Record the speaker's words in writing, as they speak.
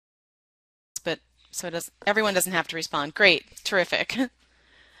so everyone doesn't have to respond. Great, terrific.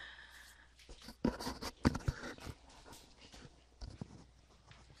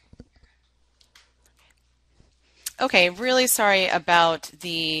 Okay, really sorry about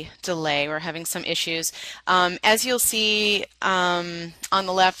the delay. We're having some issues. As you'll see on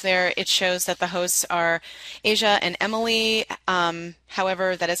the left there, it shows that the hosts are Asia and Emily.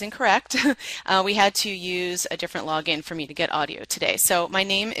 However, that is incorrect. We had to use a different login for me to get audio today. So my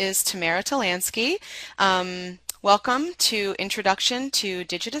name is Tamara Talansky. Welcome to Introduction to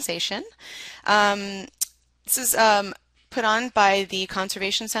Digitization. This is put on by the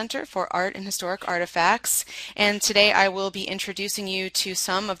Conservation Center for Art and Historic Artifacts, and today I will be introducing you to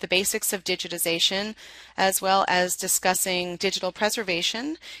some of the basics of digitization, as well as discussing digital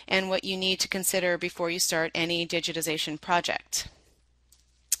preservation and what you need to consider before you start any digitization project.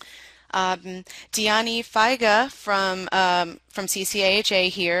 Diani Faiga from CCAHA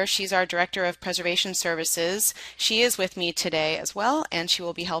here. She's our Director of Preservation Services. She is with me today as well, and she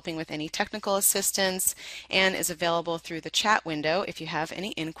will be helping with any technical assistance and is available through the chat window if you have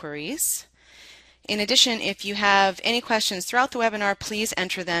any inquiries. In addition, if you have any questions throughout the webinar, please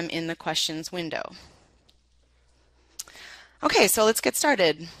enter them in the questions window. Okay, so let's get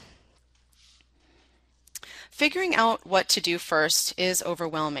started. Figuring out what to do first is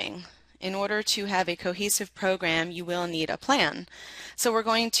overwhelming. In order to have a cohesive program, you will need a plan. So we're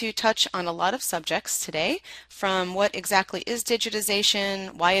going to touch on a lot of subjects today, from what exactly is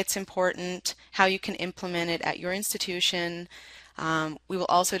digitization, why it's important, how you can implement it at your institution. We will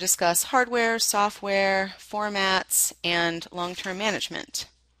also discuss hardware, software, formats, and long-term management.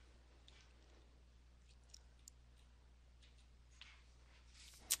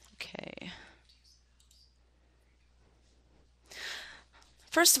 Okay.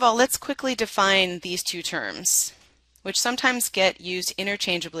 First of all, let's quickly define these two terms, which sometimes get used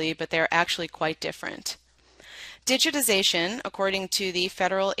interchangeably, but they're actually quite different. Digitization, according to the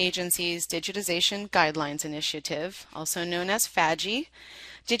federal agency's Digitization Guidelines Initiative, also known as FADGI,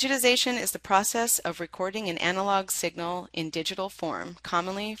 digitization is the process of recording an analog signal in digital form,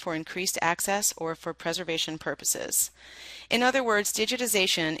 commonly for increased access or for preservation purposes. In other words,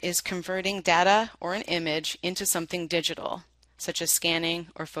 digitization is converting data or an image into something digital, such as scanning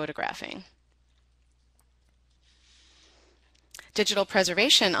or photographing. Digital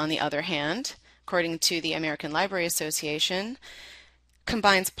preservation, on the other hand, according to the American Library Association,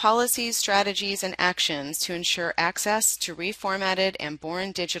 combines policies, strategies, and actions to ensure access to reformatted and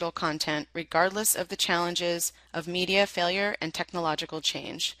born digital content regardless of the challenges of media failure and technological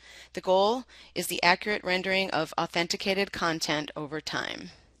change. The goal is the accurate rendering of authenticated content over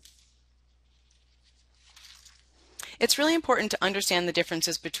time. It's really important to understand the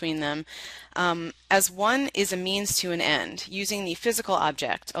differences between them, as one is a means to an end, using the physical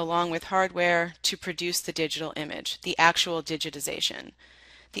object along with hardware to produce the digital image, the actual digitization.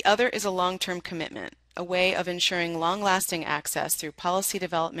 The other is a long-term commitment, a way of ensuring long-lasting access through policy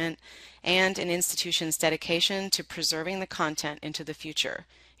development and an institution's dedication to preserving the content into the future.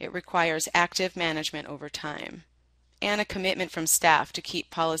 It requires active management over time and a commitment from staff to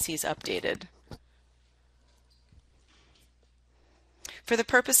keep policies updated. For the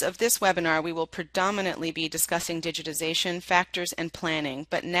purpose of this webinar, we will predominantly be discussing digitization, factors, and planning,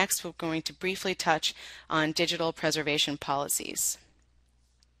 but next we're going to briefly touch on digital preservation policies.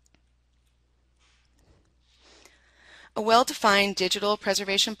 A well-defined digital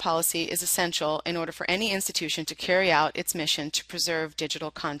preservation policy is essential in order for any institution to carry out its mission to preserve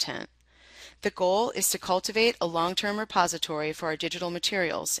digital content. The goal is to cultivate a long-term repository for our digital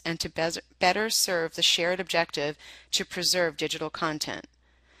materials and to better serve the shared objective to preserve digital content.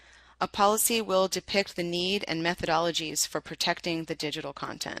 A policy will depict the need and methodologies for protecting the digital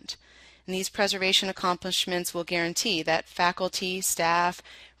content. And these preservation accomplishments will guarantee that faculty, staff,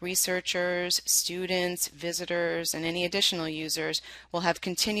 researchers, students, visitors, and any additional users will have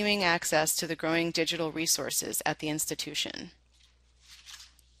continuing access to the growing digital resources at the institution.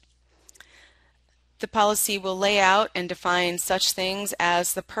 The policy will lay out and define such things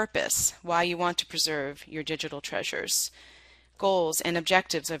as the purpose, why you want to preserve your digital treasures, goals and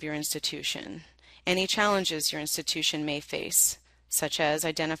objectives of your institution, any challenges your institution may face, such as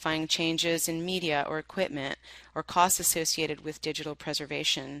identifying changes in media or equipment or costs associated with digital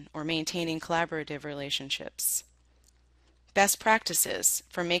preservation or maintaining collaborative relationships, best practices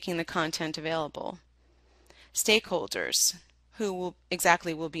for making the content available, stakeholders, who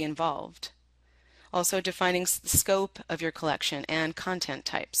exactly will be involved, also defining the scope of your collection and content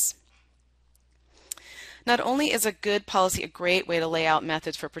types. Not only is a good policy a great way to lay out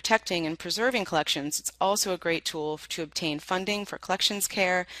methods for protecting and preserving collections, it's also a great tool to obtain funding for collections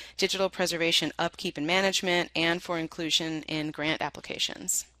care, digital preservation upkeep and management, and for inclusion in grant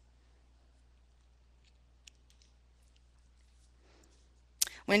applications.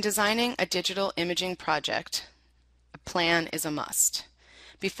 When designing a digital imaging project, a plan is a must.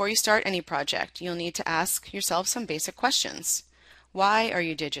 Before you start any project, you'll need to ask yourself some basic questions. Why are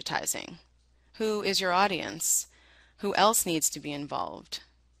you digitizing? Who is your audience? Who else needs to be involved?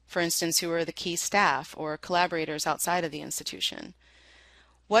 For instance, who are the key staff or collaborators outside of the institution?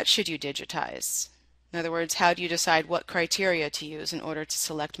 What should you digitize? In other words, how do you decide what criteria to use in order to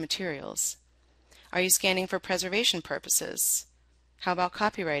select materials? Are you scanning for preservation purposes? How about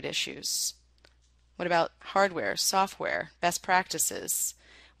copyright issues? What about hardware, software, best practices?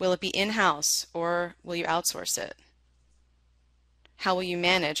 Will it be in-house or will you outsource it? How will you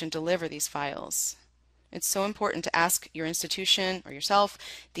manage and deliver these files? It's so important to ask your institution or yourself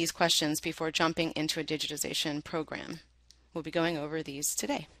these questions before jumping into a digitization program. We'll be going over these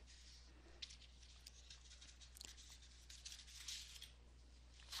today.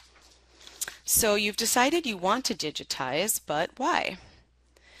 So you've decided you want to digitize, but why?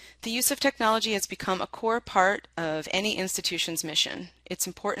 The use of technology has become a core part of any institution's mission. It's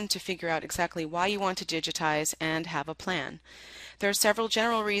important to figure out exactly why you want to digitize and have a plan. There are several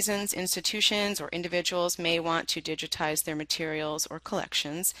general reasons institutions or individuals may want to digitize their materials or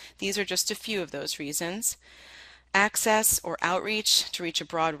collections. These are just a few of those reasons. Access or outreach to reach a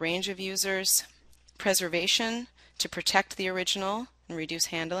broad range of users, preservation to protect the original and reduce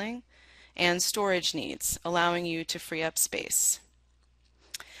handling, and storage needs, allowing you to free up space.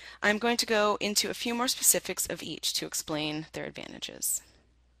 I'm going to go into a few more specifics of each to explain their advantages.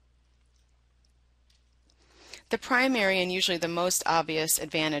 The primary and usually the most obvious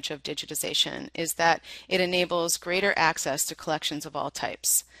advantage of digitization is that it enables greater access to collections of all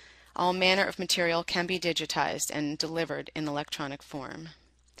types. All manner of material can be digitized and delivered in electronic form.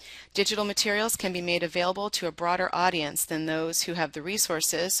 Digital materials can be made available to a broader audience than those who have the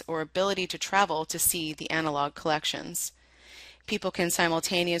resources or ability to travel to see the analog collections. People can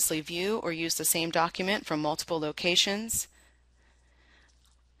simultaneously view or use the same document from multiple locations.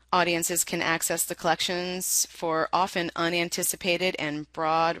 Audiences can access the collections for often unanticipated and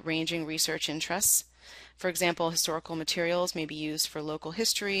broad-ranging research interests. For example, historical materials may be used for local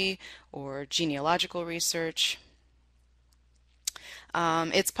history or genealogical research.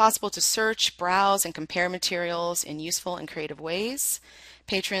 It's possible to search, browse, and compare materials in useful and creative ways.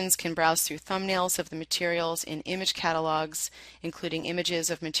 Patrons can browse through thumbnails of the materials in image catalogs, including images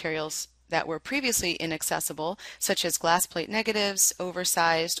of materials that were previously inaccessible, such as glass plate negatives,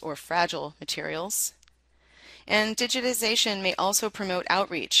 oversized or fragile materials. And digitization may also promote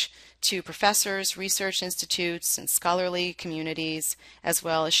outreach to professors, research institutes, and scholarly communities, as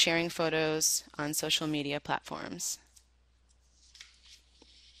well as sharing photos on social media platforms.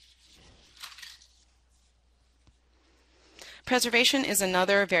 Preservation is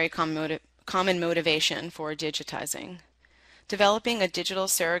another very common motivation for digitizing. Developing a digital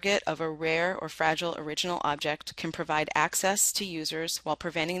surrogate of a rare or fragile original object can provide access to users while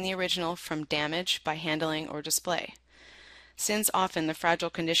preventing the original from damage by handling or display, since often the fragile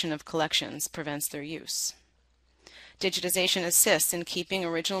condition of collections prevents their use. Digitization assists in keeping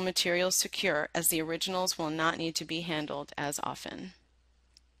original materials secure, as the originals will not need to be handled as often.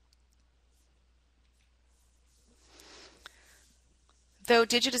 Though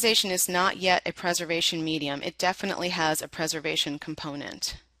digitization is not yet a preservation medium, it definitely has a preservation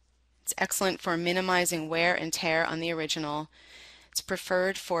component. It's excellent for minimizing wear and tear on the original. It's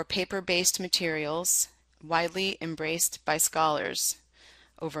preferred for paper-based materials, widely embraced by scholars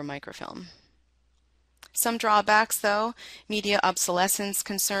over microfilm. Some drawbacks, though: media obsolescence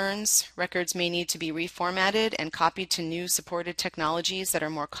concerns. Records may need to be reformatted and copied to new supported technologies that are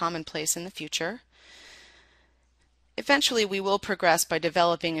more commonplace in the future. Eventually, we will progress by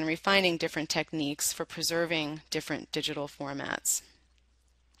developing and refining different techniques for preserving different digital formats.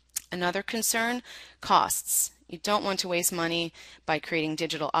 Another concern: costs. You don't want to waste money by creating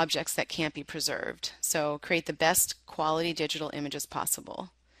digital objects that can't be preserved, so create the best quality digital images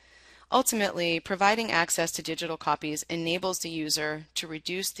possible. Ultimately, providing access to digital copies enables the user to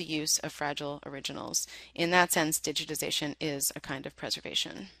reduce the use of fragile originals. In that sense, digitization is a kind of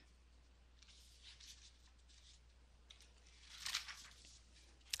preservation.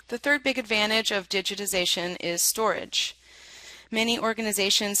 The third big advantage of digitization is storage. Many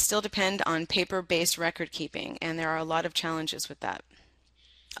organizations still depend on paper-based record keeping, and there are a lot of challenges with that.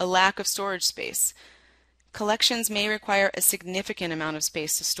 A lack of storage space Collections may require a significant amount of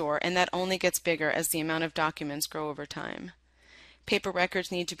space to store, and that only gets bigger as the amount of documents grow over time. Paper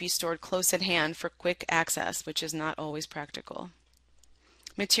records need to be stored close at hand for quick access, which is not always practical.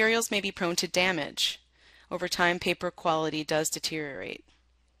 Materials may be prone to damage. Over time, paper quality does deteriorate.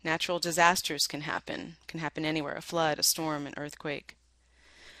 Natural disasters can happen anywhere, a flood, a storm, an earthquake.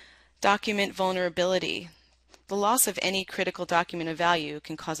 Document vulnerability. The loss of any critical document of value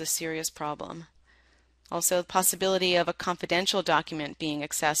can cause a serious problem. Also, the possibility of a confidential document being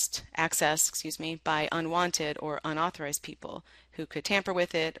accessed by unwanted or unauthorized people who could tamper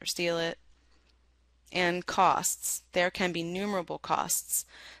with it or steal it. And costs. There can be innumerable costs,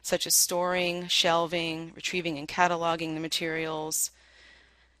 such as storing, shelving, retrieving and cataloging the materials,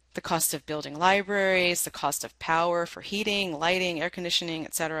 the cost of building libraries, the cost of power for heating, lighting, air conditioning,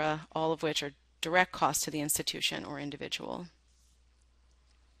 etc., all of which are direct costs to the institution or individual.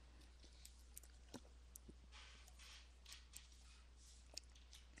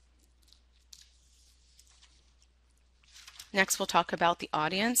 Next, we'll talk about the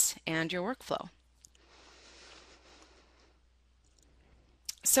audience and your workflow.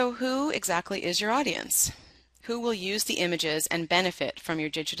 So who exactly is your audience? Who will use the images and benefit from your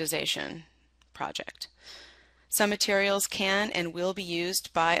digitization project? Some materials can and will be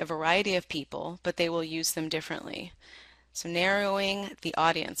used by a variety of people, but they will use them differently. So narrowing the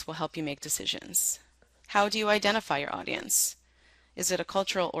audience will help you make decisions. How do you identify your audience? Is it a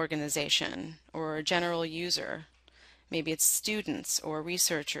cultural organization or a general user? Maybe it's students or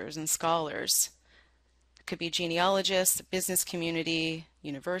researchers and scholars. It could be genealogists, the business community,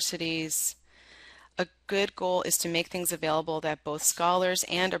 universities. A good goal is to make things available that both scholars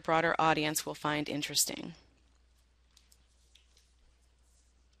and a broader audience will find interesting.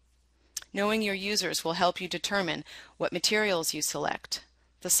 Knowing your users will help you determine what materials you select,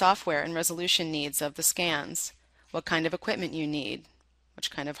 the software and resolution needs of the scans, what kind of equipment you need, which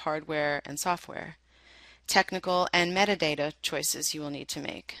kind of hardware and software, technical and metadata choices you will need to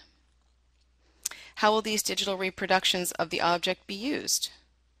make. How will these digital reproductions of the object be used?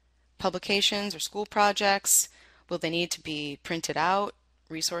 Publications or school projects? Will they need to be printed out?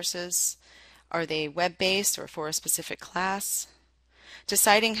 Resources? Are they web-based or for a specific class?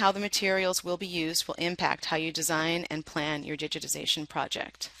 Deciding how the materials will be used will impact how you design and plan your digitization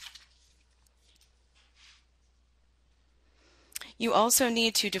project. You also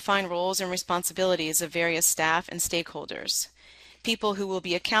need to define roles and responsibilities of various staff and stakeholders, people who will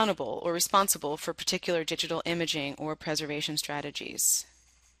be accountable or responsible for particular digital imaging or preservation strategies.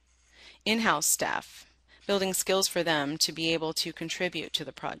 In-house staff, building skills for them to be able to contribute to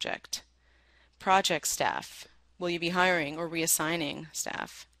the project. Project staff, will you be hiring or reassigning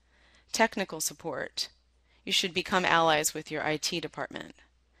staff? Technical support, you should become allies with your IT department.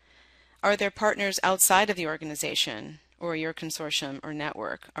 Are there partners outside of the organization or your consortium or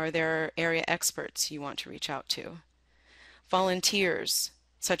network? Are there area experts you want to reach out to? Volunteers,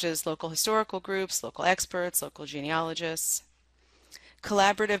 such as local historical groups, local experts, local genealogists.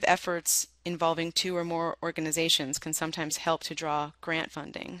 Collaborative efforts involving 2 or more organizations can sometimes help to draw grant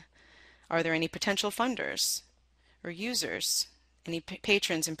funding. Are there any potential funders or users, any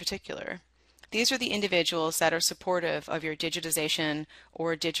patrons in particular? These are the individuals that are supportive of your digitization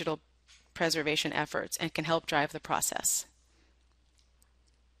or digital preservation efforts and can help drive the process.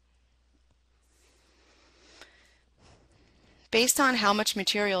 Based on how much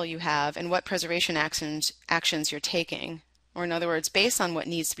material you have and what preservation actions you're taking, or in other words, based on what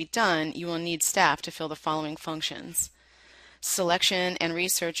needs to be done, you will need staff to fill the following functions: selection and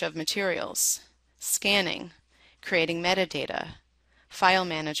research of materials, scanning, creating metadata, file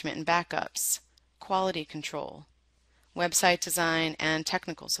management and backups, quality control, website design and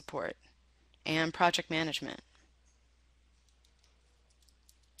technical support, and project management.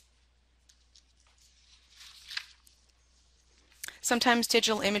 Sometimes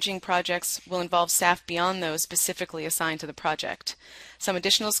digital imaging projects will involve staff beyond those specifically assigned to the project. Some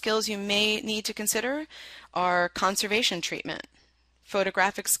additional skills you may need to consider are conservation treatment,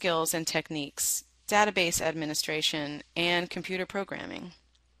 photographic skills and techniques, database administration, and computer programming.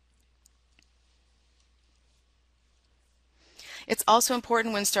 It's also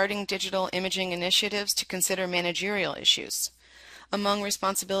important when starting digital imaging initiatives to consider managerial issues. Among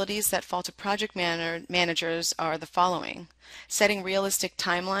responsibilities that fall to project managers are the following: setting realistic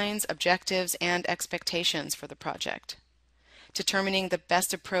timelines, objectives, and expectations for the project, determining the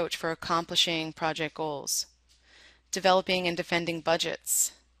best approach for accomplishing project goals, developing and defending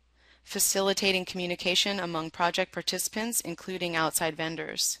budgets, facilitating communication among project participants, including outside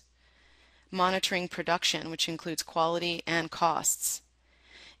vendors, monitoring production, which includes quality and costs,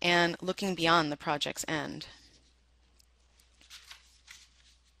 and looking beyond the project's end.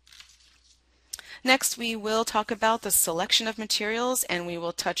 Next, we will talk about the selection of materials, and we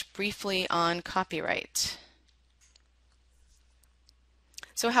will touch briefly on copyright.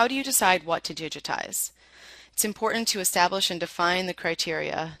 So how do you decide what to digitize? It's important to establish and define the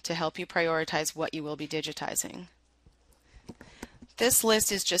criteria to help you prioritize what you will be digitizing. This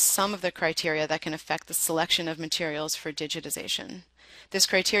list is just some of the criteria that can affect the selection of materials for digitization. This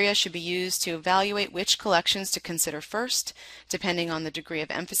criteria should be used to evaluate which collections to consider first, depending on the degree of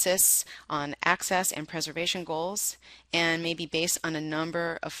emphasis on access and preservation goals, and may be based on a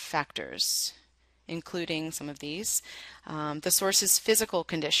number of factors, including some of these. The source's physical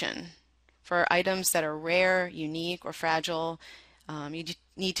condition. For items that are rare, unique, or fragile, you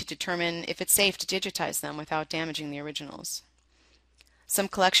need to determine if it's safe to digitize them without damaging the originals. Some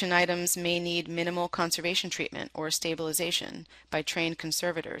collection items may need minimal conservation treatment or stabilization by trained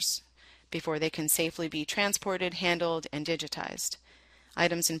conservators before they can safely be transported, handled, and digitized.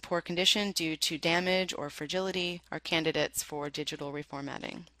 Items in poor condition due to damage or fragility are candidates for digital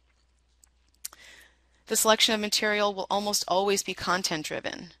reformatting. The selection of material will almost always be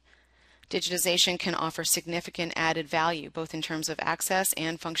content-driven. Digitization can offer significant added value, both in terms of access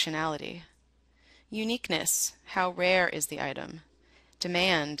and functionality. Uniqueness. How rare is the item?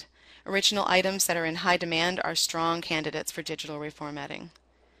 Demand. Original items that are in high demand are strong candidates for digital reformatting.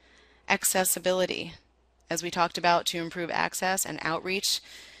 Accessibility. As we talked about, to improve access and outreach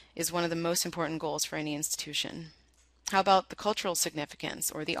is one of the most important goals for any institution. How about the cultural significance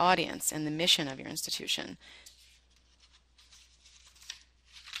or the audience and the mission of your institution?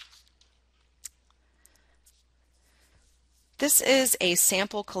 This is a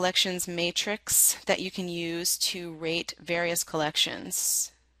sample collections matrix that you can use to rate various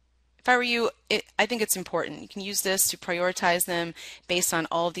collections. If I were you, I think it's important. You can use this to prioritize them based on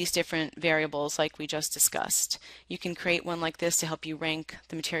all of these different variables like we just discussed. You can create one like this to help you rank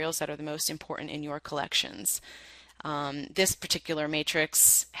the materials that are the most important in your collections. This particular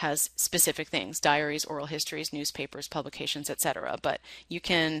matrix has specific things: diaries, oral histories, newspapers, publications, etc. But you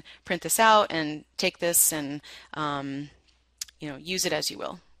can print this out and take this and use it as you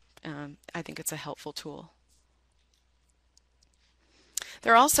will. I think it's a helpful tool.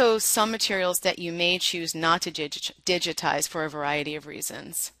 There are also some materials that you may choose not to digitize for a variety of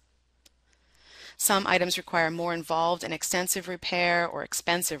reasons. Some items require more involved and extensive repair or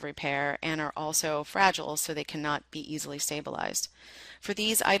expensive repair and are also fragile, so they cannot be easily stabilized. For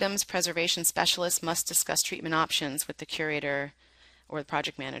these items, preservation specialists must discuss treatment options with the curator or the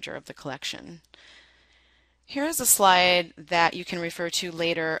project manager of the collection. Here is a slide that you can refer to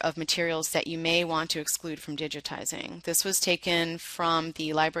later of materials that you may want to exclude from digitizing. This was taken from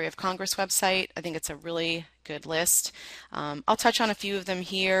the Library of Congress website. I think it's a really good list. I'll touch on a few of them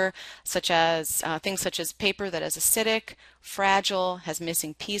here, such as things such as paper that is acidic, fragile, has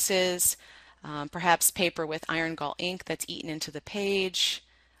missing pieces, perhaps paper with iron gall ink that's eaten into the page,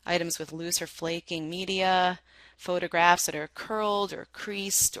 items with loose or flaking media, photographs that are curled or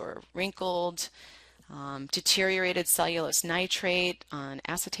creased or wrinkled, deteriorated cellulose nitrate on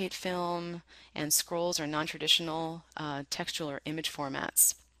acetate film, and scrolls or non-traditional textual or image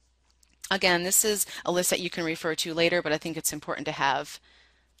formats. Again, this is a list that you can refer to later, but I think it's important to have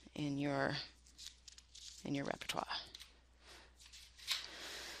in your repertoire.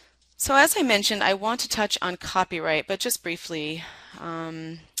 So as I mentioned, I want to touch on copyright, but just briefly.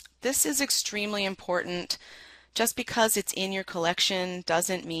 This is extremely important. Just because it's in your collection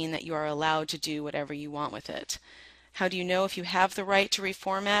doesn't mean that you are allowed to do whatever you want with it. How do you know if you have the right to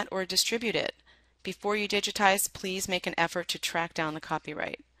reformat or distribute it? Before you digitize, please make an effort to track down the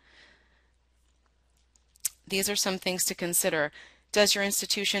copyright. These are some things to consider. Does your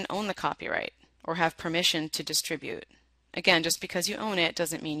institution own the copyright or have permission to distribute? Again, just because you own it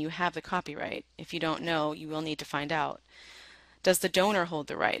doesn't mean you have the copyright. If you don't know, you will need to find out. Does the donor hold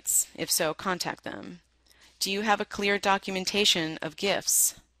the rights? If so, contact them. Do you have a clear documentation of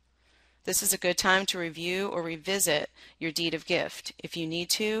gifts? This is a good time to review or revisit your deed of gift. If you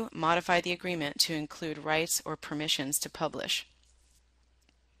need to, modify the agreement to include rights or permissions to publish.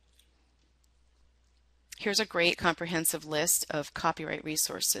 Here's a great comprehensive list of copyright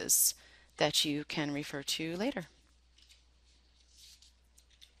resources that you can refer to later.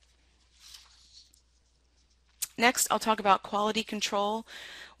 Next, I'll talk about quality control.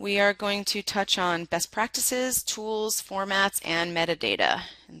 We are going to touch on best practices, tools, formats, and metadata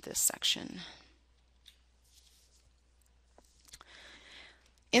in this section.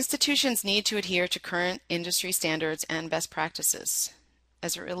 Institutions need to adhere to current industry standards and best practices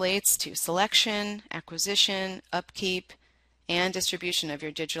as it relates to selection, acquisition, upkeep, and distribution of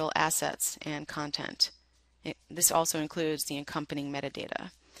your digital assets and content. This also includes the accompanying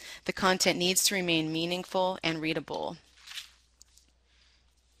metadata. The content needs to remain meaningful and readable.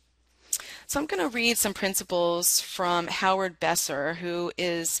 So I'm going to read some principles from Howard Besser, who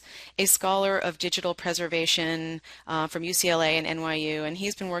is a scholar of digital preservation from UCLA and NYU, and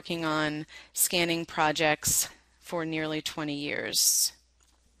he's been working on scanning projects for nearly 20 years.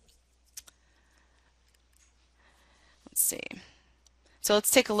 Let's see. So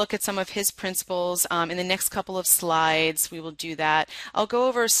let's take a look at some of his principles. In the next couple of slides, we will do that. I'll go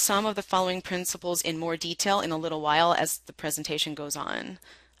over some of the following principles in more detail in a little while as the presentation goes on.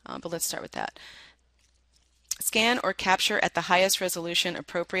 But let's start with that. Scan or capture at the highest resolution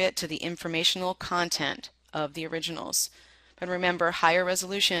appropriate to the informational content of the originals. But remember, higher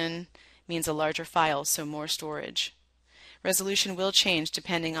resolution means a larger file, so more storage. Resolution will change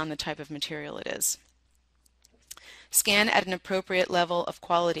depending on the type of material it is. Scan at an appropriate level of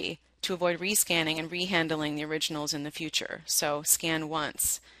quality to avoid rescanning and rehandling the originals in the future. So scan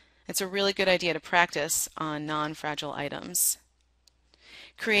once. It's a really good idea to practice on non-fragile items.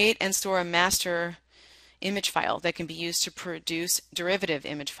 Create and store a master image file that can be used to produce derivative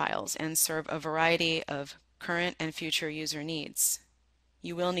image files and serve a variety of current and future user needs.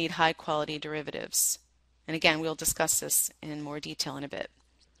 You will need high quality derivatives. And again, we'll discuss this in more detail in a bit.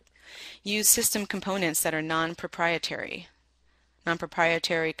 Use system components that are non-proprietary.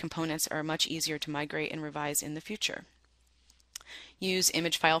 Non-proprietary components are much easier to migrate and revise in the future. Use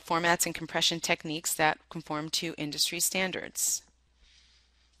image file formats and compression techniques that conform to industry standards.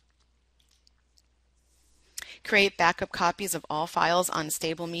 Create backup copies of all files on a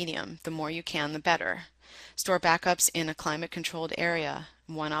stable medium. The more you can, the better. Store backups in a climate-controlled area,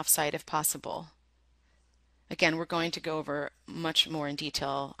 one off-site if possible. Again, we're going to go over much more in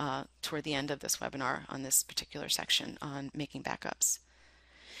detail toward the end of this webinar on this particular section on making backups.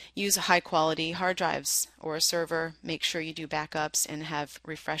 Use high-quality hard drives or a server. Make sure you do backups and have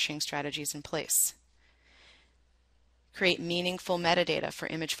refreshing strategies in place. Create meaningful metadata for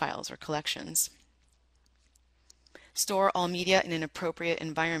image files or collections. Store all media in an appropriate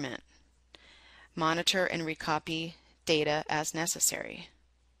environment. Monitor and recopy data as necessary.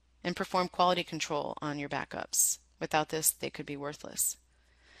 And perform quality control on your backups. Without this, they could be worthless.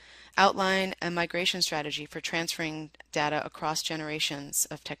 Outline a migration strategy for transferring data across generations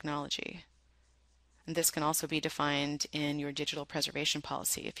of technology. And this can also be defined in your digital preservation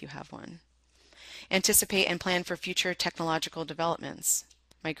policy if you have one. Anticipate and plan for future technological developments.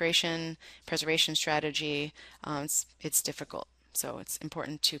 Migration, preservation strategy, it's difficult, so it's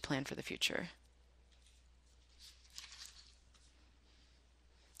important to plan for the future.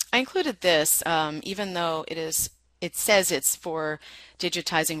 I included this, even though it says it's for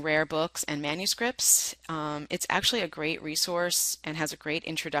digitizing rare books and manuscripts. It's actually a great resource and has a great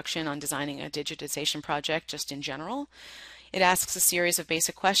introduction on designing a digitization project just in general. It asks a series of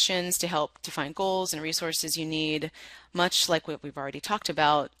basic questions to help define goals and resources you need, much like what we've already talked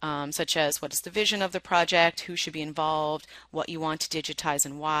about, such as what is the vision of the project, who should be involved, what you want to digitize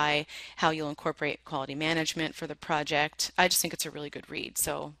and why, how you'll incorporate quality management for the project. I just think it's a really good read,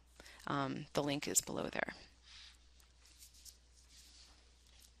 so the link is below there.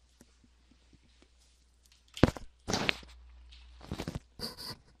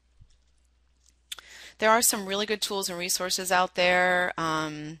 There are some really good tools and resources out there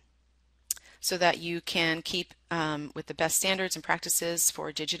so that you can keep with the best standards and practices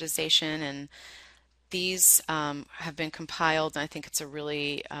for digitization, and these have been compiled, and I think it's a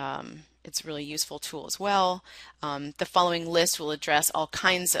really useful tool as well. The following list will address all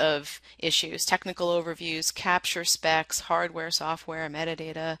kinds of issues: technical overviews, capture specs, hardware, software,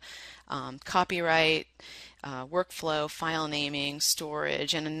 metadata, copyright, workflow, file naming,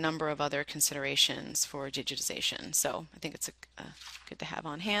 storage, and a number of other considerations for digitization. So I think it's good to have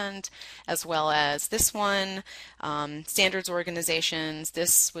on hand, as well as this one, standards organizations.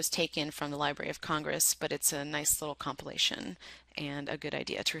 This was taken from the Library of Congress, but it's a nice little compilation and a good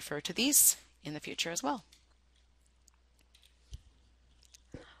idea to refer to these in the future as well.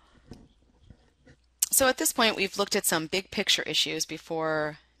 So at this point, we've looked at some big picture issues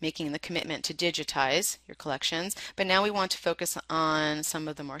before making the commitment to digitize your collections, but now we want to focus on some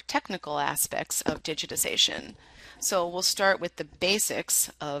of the more technical aspects of digitization. So we'll start with the basics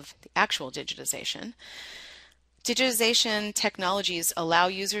of the actual digitization. Digitization technologies allow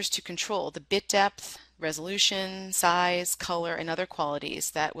users to control the bit depth, resolution, size, color, and other qualities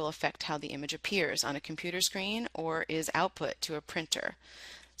that will affect how the image appears on a computer screen or is output to a printer.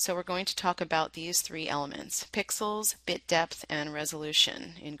 So we're going to talk about these three elements: pixels, bit depth, and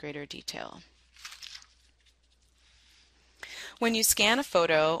resolution in greater detail. When you scan a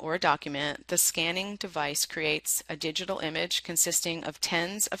photo or a document, the scanning device creates a digital image consisting of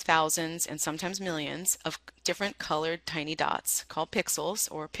tens of thousands and sometimes millions of different colored tiny dots called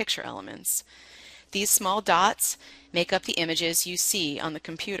pixels or picture elements. These small dots make up the images you see on the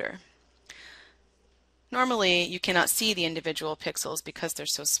computer. Normally, you cannot see the individual pixels because they're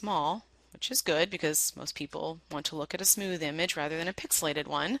so small, which is good because most people want to look at a smooth image rather than a pixelated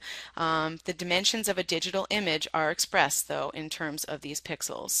one. The dimensions of a digital image are expressed, though, in terms of these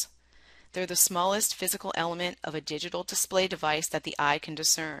pixels. They're the smallest physical element of a digital display device that the eye can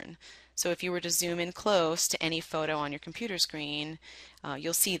discern. So if you were to zoom in close to any photo on your computer screen,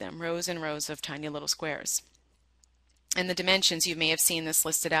 you'll see them, rows and rows of tiny little squares. And the dimensions, you may have seen this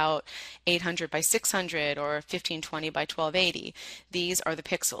listed out, 800 by 600 or 1520 by 1280. These are the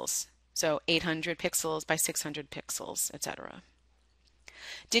pixels. So 800 pixels by 600 pixels, etc.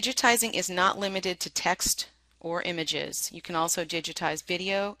 Digitizing is not limited to text or images. You can also digitize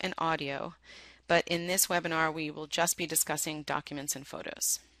video and audio, but in this webinar we will just be discussing documents and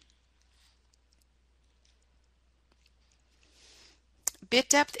photos. Bit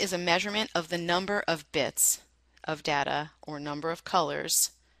depth is a measurement of the number of bits of data or number of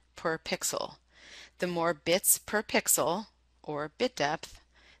colors per pixel. The more bits per pixel, or bit depth,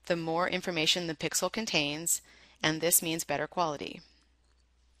 the more information the pixel contains, and this means better quality.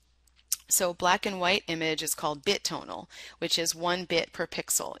 So black and white image is called bit tonal, which is 1 bit per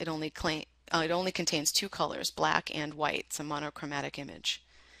pixel. It only contains 2 colors, black and white. It's a monochromatic image.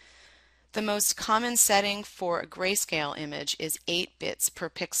 The most common setting for a grayscale image is 8 bits per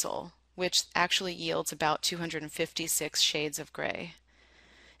pixel, which actually yields about 256 shades of gray.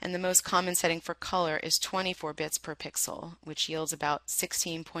 And the most common setting for color is 24 bits per pixel, which yields about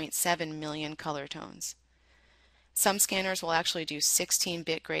 16.7 million color tones. Some scanners will actually do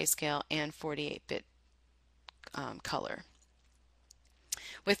 16-bit grayscale and 48-bit color.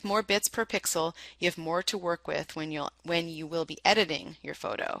 With more bits per pixel, you have more to work with when you will be editing your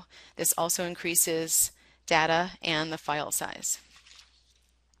photo. This also increases data and the file size.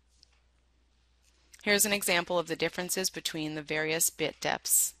 Here's an example of the differences between the various bit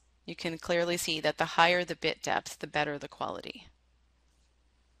depths. You can clearly see that the higher the bit depth, the better the quality.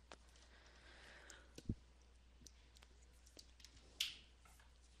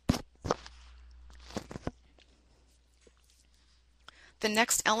 The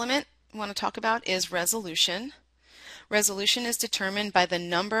next element I want to talk about is resolution. Resolution is determined by the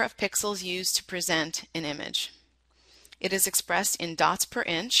number of pixels used to present an image. It is expressed in dots per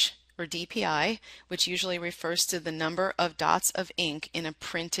inch, or DPI, which usually refers to the number of dots of ink in a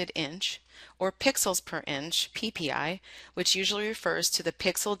printed inch, or pixels per inch, PPI, which usually refers to the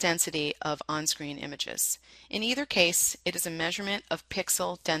pixel density of on-screen images. In either case, it is a measurement of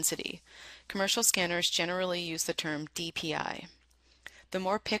pixel density. Commercial scanners generally use the term DPI. The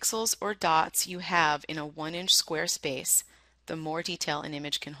more pixels or dots you have in a 1-inch square space, the more detail an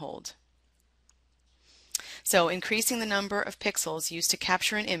image can hold. So increasing the number of pixels used to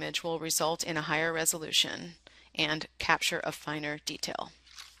capture an image will result in a higher resolution and capture of finer detail.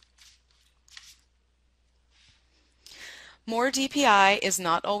 More DPI is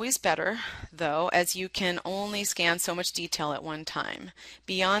not always better, though, as you can only scan so much detail at one time.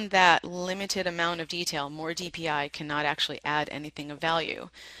 Beyond that limited amount of detail, more DPI cannot actually add anything of value.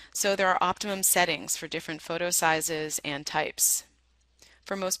 So there are optimum settings for different photo sizes and types.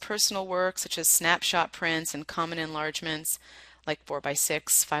 For most personal work, such as snapshot prints and common enlargements, like 4x6,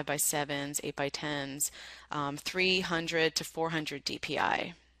 5x7s, 8x10s, 300 to 400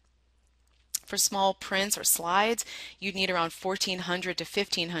 DPI. For small prints or slides, you'd need around 1400 to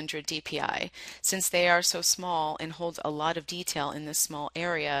 1500 DPI. Since they are so small and hold a lot of detail in this small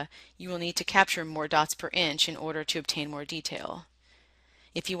area, you will need to capture more dots per inch in order to obtain more detail.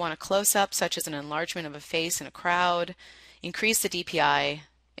 If you want a close-up, such as an enlargement of a face in a crowd, increase the DPI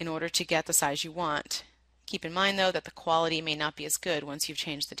in order to get the size you want. Keep in mind, though, that the quality may not be as good once you've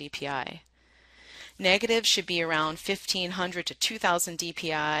changed the DPI. Negatives should be around 1500 to 2000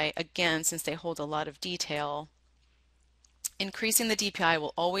 DPI, again, since they hold a lot of detail. Increasing the DPI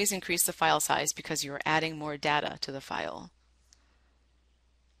will always increase the file size because you are adding more data to the file.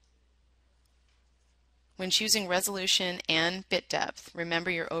 When choosing resolution and bit depth,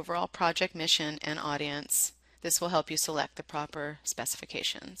 remember your overall project mission and audience. This will help you select the proper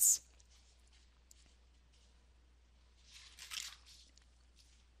specifications.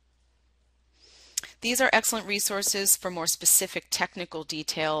 These are excellent resources for more specific technical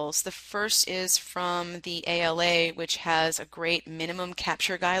details. The first is from the ALA, which has a great minimum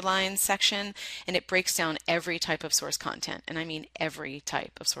capture guidelines section, and it breaks down every type of source content, and I mean every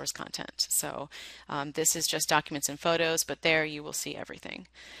type of source content. So this is just documents and photos, but there you will see everything.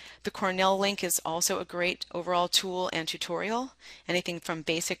 The Cornell link is also a great overall tool and tutorial, anything from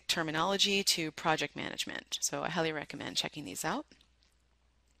basic terminology to project management. So I highly recommend checking these out.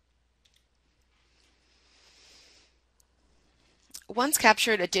 Once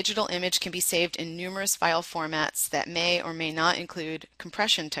captured, a digital image can be saved in numerous file formats that may or may not include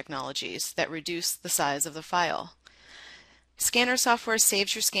compression technologies that reduce the size of the file. Scanner software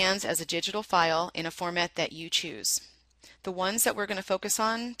saves your scans as a digital file in a format that you choose. The ones that we're going to focus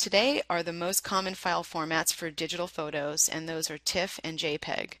on today are the most common file formats for digital photos, and those are TIFF and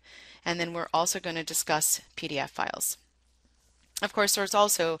JPEG. And then we're also going to discuss PDF files. Of course, there's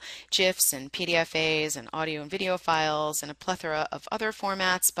also GIFs and PDFAs and audio and video files and a plethora of other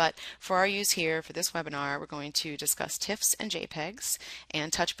formats, but for our use here for this webinar, we're going to discuss TIFFs and JPEGs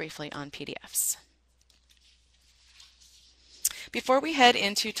and touch briefly on PDFs. Before we head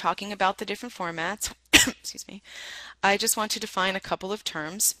into talking about the different formats, excuse me, I just want to define a couple of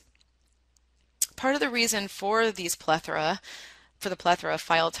terms. Part of the reason for the plethora of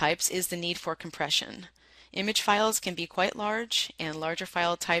file types is the need for compression. Image files can be quite large, and larger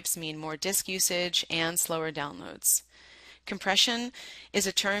file types mean more disk usage and slower downloads. Compression is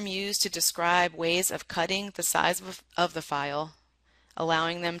a term used to describe ways of cutting the size of the file,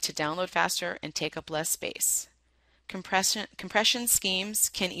 allowing them to download faster and take up less space. Compression schemes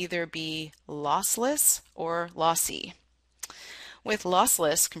can either be lossless or lossy. With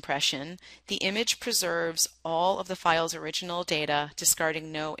lossless compression, the image preserves all of the file's original data,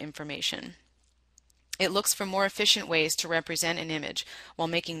 discarding no information. It looks for more efficient ways to represent an image while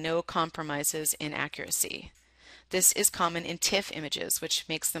making no compromises in accuracy. This is common in TIFF images, which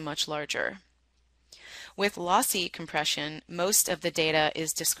makes them much larger. With lossy compression, most of the data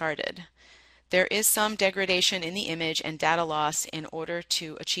is discarded. There is some degradation in the image and data loss in order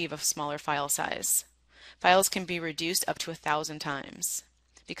to achieve a smaller file size. Files can be reduced up to 1,000 times.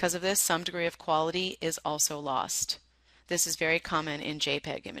 Because of this, some degree of quality is also lost. This is very common in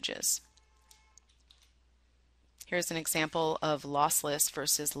JPEG images. Here's an example of lossless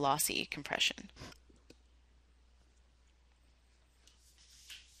versus lossy compression.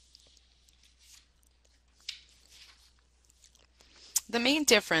 The main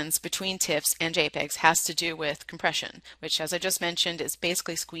difference between TIFFs and JPEGs has to do with compression, which, as I just mentioned, is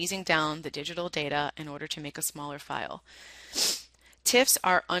basically squeezing down the digital data in order to make a smaller file. TIFFs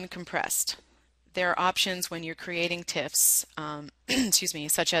are uncompressed. There are options when you're creating TIFFs, excuse me,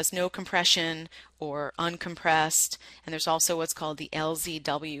 such as no compression or uncompressed, and there's also what's called the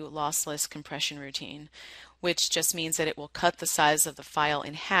LZW, lossless compression routine, which just means that it will cut the size of the file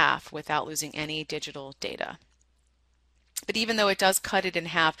in half without losing any digital data. But even though it does cut it in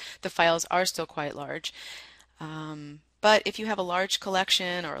half, the files are still quite large. But if you have a large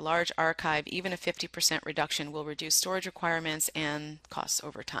collection or a large archive, even a 50% reduction will reduce storage requirements and costs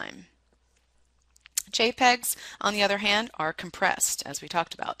over time. JPEGs, on the other hand, are compressed, as we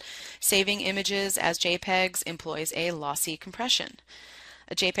talked about. Saving images as JPEGs employs a lossy compression.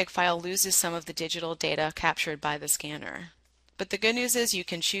 A JPEG file loses some of the digital data captured by the scanner. But the good news is you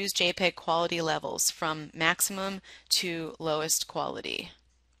can choose JPEG quality levels from maximum to lowest quality,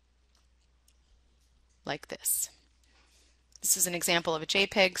 like this. This is an example of a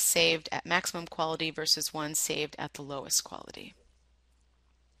JPEG saved at maximum quality versus one saved at the lowest quality.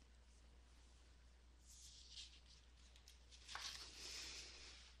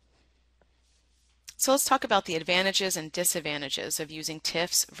 So let's talk about the advantages and disadvantages of using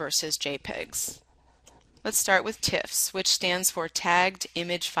TIFFs versus JPEGs. Let's start with TIFFs, which stands for Tagged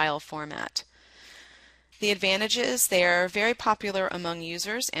Image File Format. The advantages: they are very popular among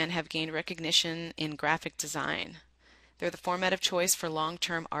users and have gained recognition in graphic design. They're the format of choice for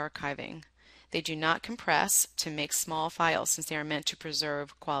long-term archiving. They do not compress to make small files since they are meant to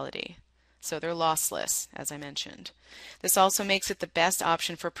preserve quality. So they're lossless, as I mentioned. This also makes it the best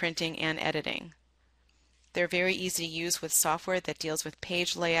option for printing and editing. They're very easy to use with software that deals with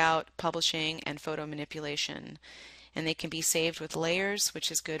page layout, publishing, and photo manipulation. And they can be saved with layers,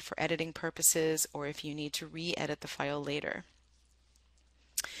 which is good for editing purposes or if you need to re-edit the file later.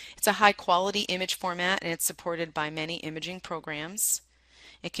 It's a high-quality image format and it's supported by many imaging programs.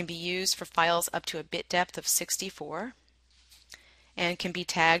 It can be used for files up to a bit depth of 64 and can be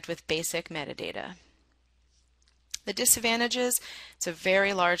tagged with basic metadata. The disadvantages: it's a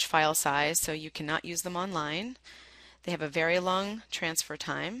very large file size, so you cannot use them online. They have a very long transfer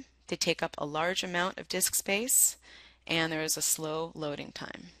time. They take up a large amount of disk space, and there is a slow loading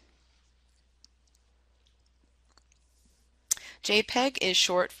time. JPEG is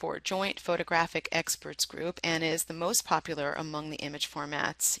short for Joint Photographic Experts Group and is the most popular among the image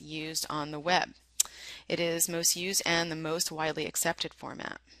formats used on the web. It is most used and the most widely accepted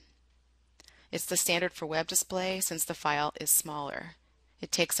format. It's the standard for web display since the file is smaller.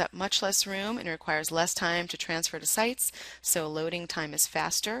 It takes up much less room and requires less time to transfer to sites, so loading time is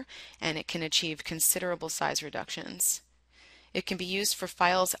faster and it can achieve considerable size reductions. It can be used for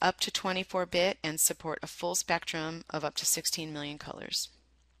files up to 24-bit and support a full spectrum of up to 16 million colors.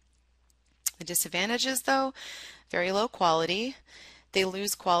 The disadvantages, though, very low quality. They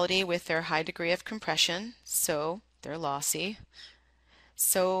lose quality with their high degree of compression, so they're lossy.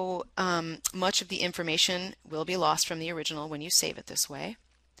 So much of the information will be lost from the original when you save it this way.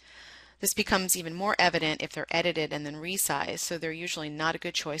 This becomes even more evident if they're edited and then resized, so they're usually not a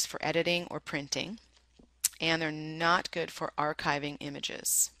good choice for editing or printing, and they're not good for archiving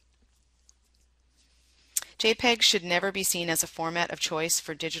images. JPEG should never be seen as a format of choice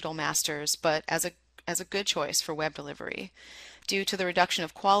for digital masters, but as a good choice for web delivery. Due to the reduction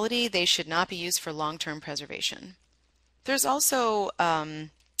of quality, they should not be used for long-term preservation. There's also,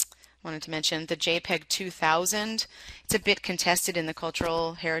 wanted to mention, the JPEG 2000. It's a bit contested in the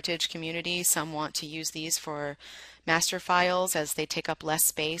cultural heritage community. Some want to use these for master files as they take up less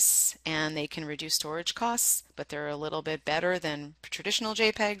space and they can reduce storage costs, but they're a little bit better than traditional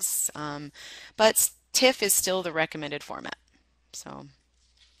JPEGs. But TIFF is still the recommended format, so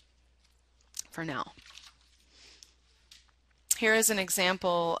for now. Here is an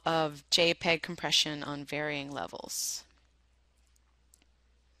example of JPEG compression on varying levels.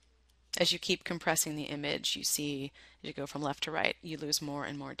 As you keep compressing the image, you see, as you go from left to right, you lose more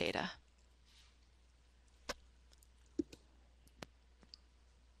and more data.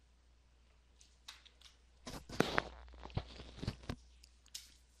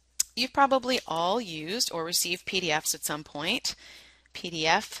 You've probably all used or received PDFs at some point.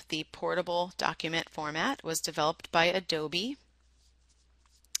 PDF, the portable document format, was developed by Adobe.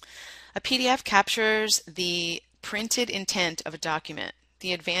 A PDF captures the printed intent of a document.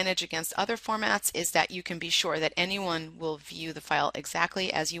 The advantage against other formats is that you can be sure that anyone will view the file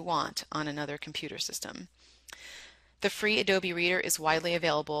exactly as you want on another computer system. The free Adobe Reader is widely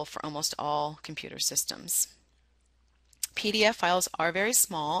available for almost all computer systems. PDF files are very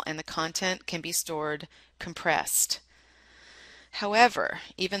small and the content can be stored compressed. However,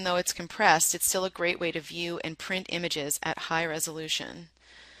 even though it's compressed, it's still a great way to view and print images at high resolution.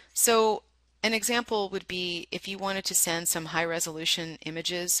 So an example would be if you wanted to send some high resolution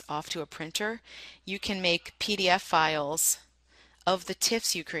images off to a printer, you can make PDF files of the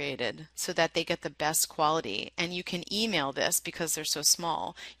TIFFs you created so that they get the best quality, and you can email this because they're so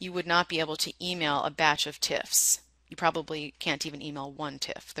small. You would not be able to email a batch of TIFFs. You probably can't even email one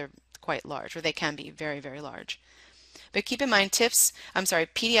TIFF. They're quite large, or they can be very, very large. But keep in mind,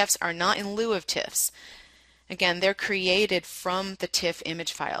 PDFs are not in lieu of TIFFs. Again, they're created from the TIFF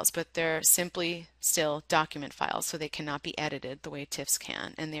image files, but they're simply still document files, so they cannot be edited the way TIFFs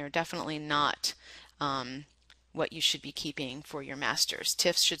can, and they're definitely not what you should be keeping for your masters.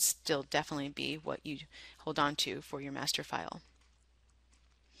 TIFFs should still definitely be what you hold on to for your master file.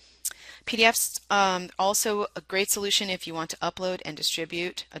 PDFs also a great solution if you want to upload and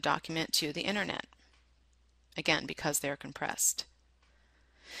distribute a document to the internet, again because they're compressed.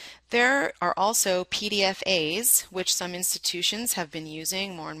 There are also PDFAs, which some institutions have been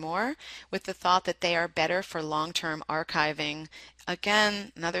using more and more with the thought that they are better for long-term archiving.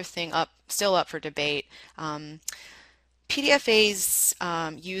 Again, another thing still up for debate.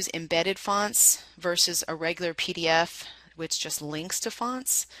 PDFAs use embedded fonts versus a regular PDF which just links to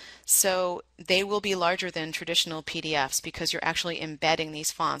fonts. So they will be larger than traditional PDFs because you're actually embedding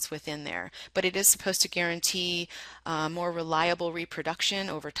these fonts within there. But it is supposed to guarantee more reliable reproduction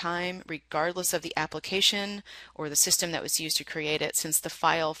over time, regardless of the application or the system that was used to create it, since the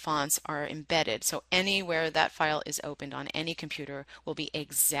file fonts are embedded. So anywhere that file is opened on any computer will be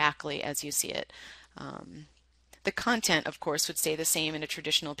exactly as you see it. The content, of course, would stay the same in a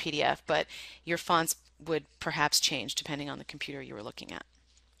traditional PDF, but your fonts would perhaps change depending on the computer you were looking at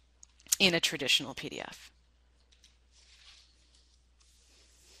in a traditional PDF.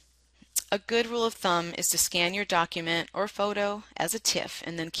 A good rule of thumb is to scan your document or photo as a TIFF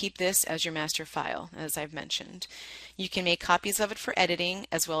and then keep this as your master file, as I've mentioned. You can make copies of it for editing,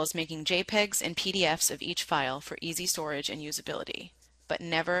 as well as making JPEGs and PDFs of each file for easy storage and usability, but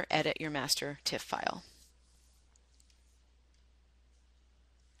never edit your master TIFF file.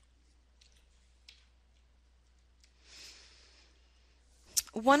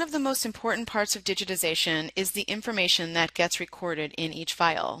 One of the most important parts of digitization is the information that gets recorded in each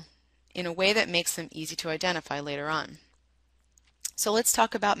file in a way that makes them easy to identify later on. So let's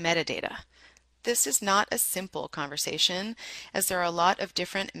talk about metadata. This is not a simple conversation, as there are a lot of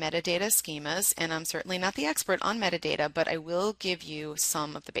different metadata schemas, and I'm certainly not the expert on metadata, but I will give you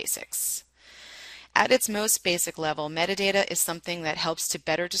some of the basics. At its most basic level, metadata is something that helps to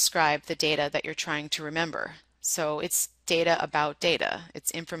better describe the data that you're trying to remember. So it's data about data. It's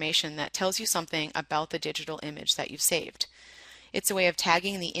information that tells you something about the digital image that you've saved. It's a way of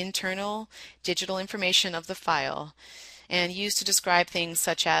tagging the internal digital information of the file and used to describe things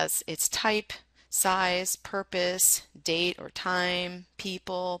such as its type, size, purpose, date or time,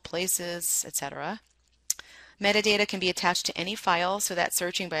 people, places, etc. Metadata can be attached to any file so that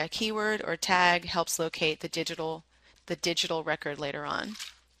searching by a keyword or tag helps locate the digital record later on.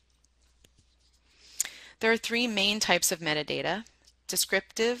 There are three main types of metadata: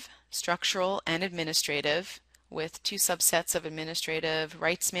 descriptive, structural, and administrative, with two subsets of administrative,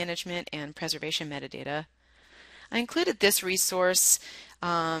 rights management, and preservation metadata. I included this resource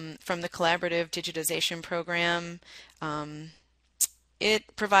from the Collaborative Digitization Program.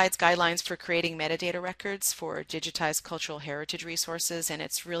 It provides guidelines for creating metadata records for digitized cultural heritage resources, and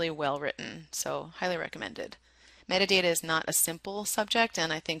it's really well written, so highly recommended. Metadata is not a simple subject,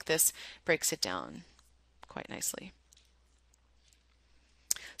 and I think this breaks it down quite nicely.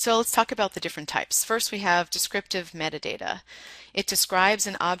 So let's talk about the different types. First, we have descriptive metadata. It describes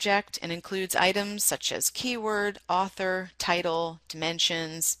an object and includes items such as keyword, author, title,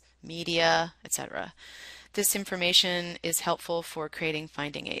 dimensions, media, etc. This information is helpful for creating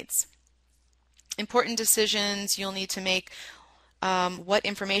finding aids. Important decisions you'll need to make: what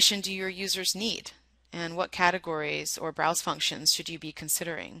information do your users need? And what categories or browse functions should you be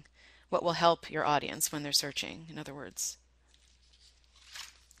considering? What will help your audience when they're searching, in other words?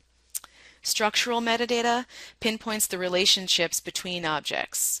 Structural metadata pinpoints the relationships between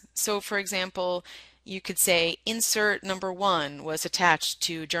objects. So for example, you could say insert number 1 was attached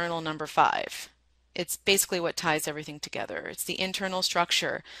to journal number 5. It's basically what ties everything together. It's the internal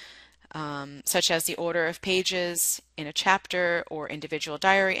structure, such as the order of pages in a chapter or individual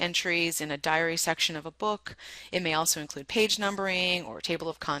diary entries in a diary section of a book. It may also include page numbering or table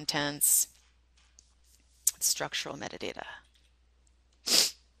of contents. Structural metadata.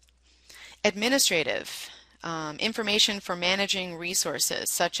 Administrative. Information for managing resources,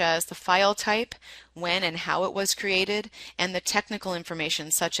 such as the file type, when and how it was created, and the technical information,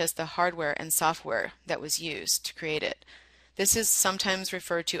 such as the hardware and software that was used to create it. This is sometimes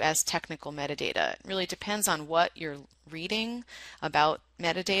referred to as technical metadata. It really depends on what you're reading about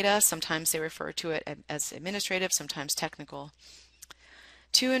metadata. Sometimes they refer to it as administrative, sometimes technical.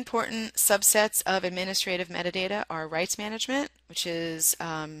 Two important subsets of administrative metadata are rights management, which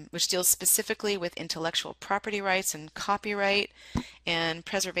deals specifically with intellectual property rights and copyright, and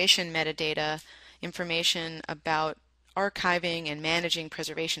preservation metadata, information about archiving and managing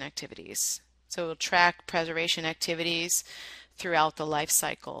preservation activities. So we'll track preservation activities throughout the life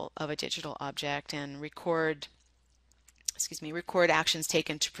cycle of a digital object and record actions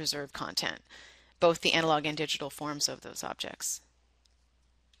taken to preserve content, both the analog and digital forms of those objects.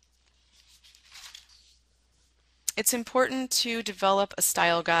 It's important to develop a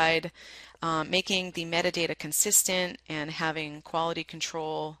style guide, making the metadata consistent and having quality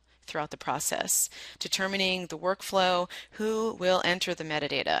control throughout the process, determining the workflow, who will enter the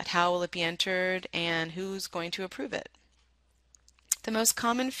metadata, how will it be entered, and who's going to approve it. The most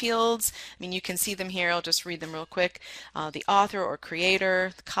common fields, you can see them here, I'll just read them real quick. The author or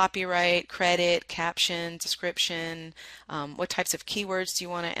creator, the copyright, credit, caption, description, what types of keywords do you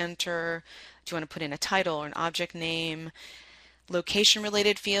want to enter, do you want to put in a title or an object name.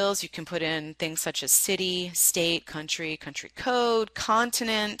 Location-related fields, you can put in things such as city, state, country, country code,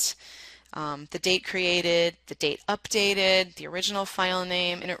 continent, the date created, the date updated, the original file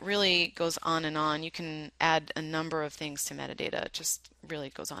name, and it really goes on and on. You can add a number of things to metadata. It just really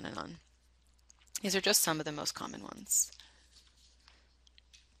goes on and on. These are just some of the most common ones.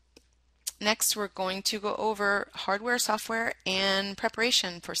 Next, we're going to go over hardware, software, and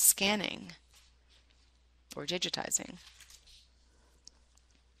preparation for scanning or digitizing.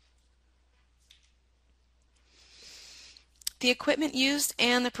 The equipment used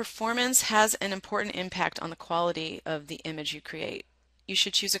and the performance has an important impact on the quality of the image you create. You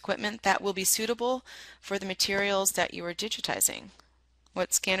should choose equipment that will be suitable for the materials that you are digitizing.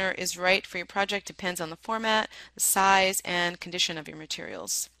 What scanner is right for your project depends on the format, the size, and condition of your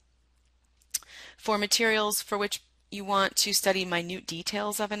materials. For materials for which you want to study minute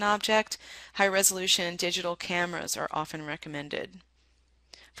details of an object, high-resolution digital cameras are often recommended.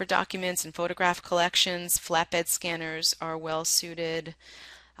 For documents and photograph collections, flatbed scanners are well suited.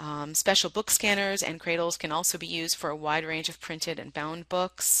 Special book scanners and cradles can also be used for a wide range of printed and bound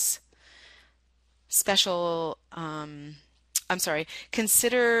books.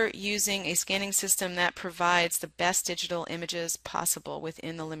 Consider using a scanning system that provides the best digital images possible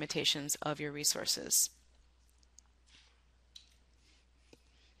within the limitations of your resources.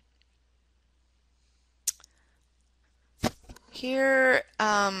 Here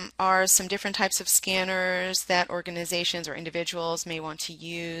are some different types of scanners that organizations or individuals may want to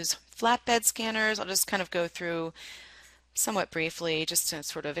use. Flatbed scanners, I'll just kind of go through somewhat briefly just to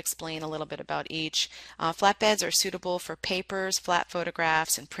sort of explain a little bit about each. Flatbeds are suitable for papers, flat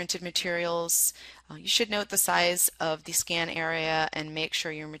photographs, and printed materials. You should note the size of the scan area and make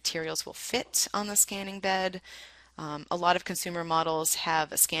sure your materials will fit on the scanning bed. A lot of consumer models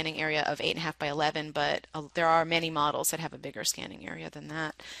have a scanning area of 8.5 by 11, but there are many models that have a bigger scanning area than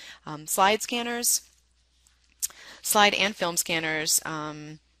that. Slide scanners, slide and film scanners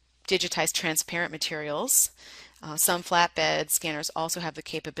digitize transparent materials. Some flatbed scanners also have the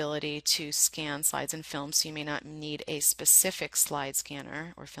capability to scan slides and films, so you may not need a specific slide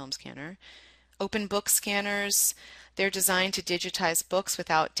scanner or film scanner. Open book scanners, they're designed to digitize books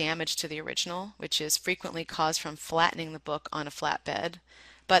without damage to the original, which is frequently caused from flattening the book on a flatbed.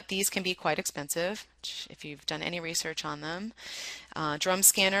 But these can be quite expensive if you've done any research on them. Drum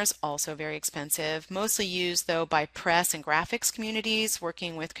scanners, also very expensive, mostly used though by press and graphics communities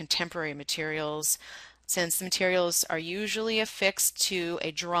working with contemporary materials, since the materials are usually affixed to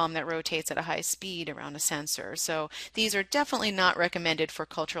a drum that rotates at a high speed around a sensor. So these are definitely not recommended for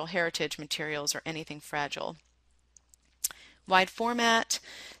cultural heritage materials or anything fragile. Wide format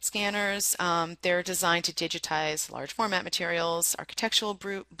scanners, they're designed to digitize large format materials, architectural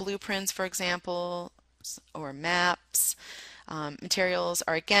blueprints, for example, or maps. Materials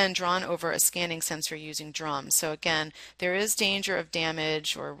are again drawn over a scanning sensor using drums. So again, there is danger of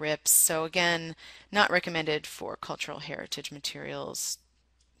damage or rips. So again, not recommended for cultural heritage materials.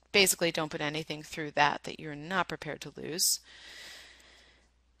 Basically, don't put anything through that you're not prepared to lose.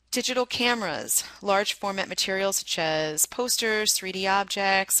 Digital cameras, large format materials such as posters, 3D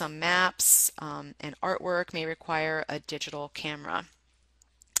objects, some maps, and artwork may require a digital camera.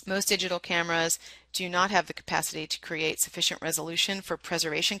 Most digital cameras do not have the capacity to create sufficient resolution for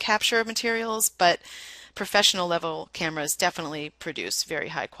preservation capture of materials, but professional level cameras definitely produce very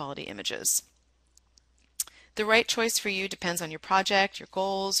high quality images. The right choice for you depends on your project, your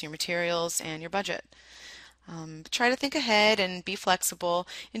goals, your materials, and your budget. Try to think ahead and be flexible.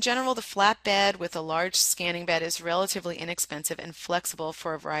 In general, the flatbed with a large scanning bed is relatively inexpensive and flexible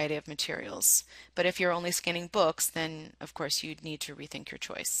for a variety of materials. But if you're only scanning books, then of course you'd need to rethink your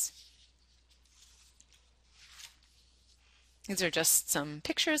choice. These are just some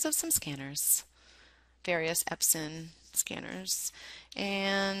pictures of some scanners, various Epson scanners.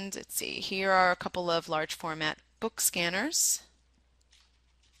 And let's see, here are a couple of large format book scanners.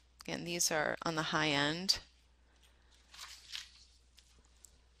 Again, these are on the high end.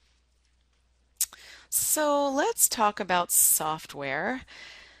 So let's talk about software.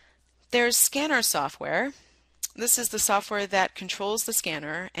 There's scanner software. This is the software that controls the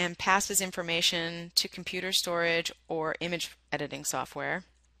scanner and passes information to computer storage or image editing software.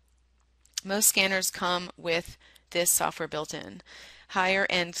 Most scanners come with this software built in. Higher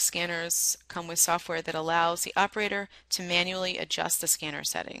end scanners come with software that allows the operator to manually adjust the scanner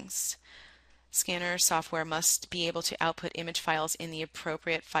settings. Scanner software must be able to output image files in the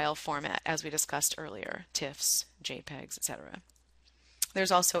appropriate file format, as we discussed earlier, TIFFs, JPEGs, etc.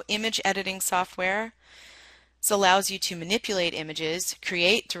 There's also image editing software. This allows you to manipulate images,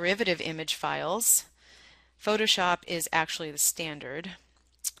 create derivative image files. Photoshop is actually the standard,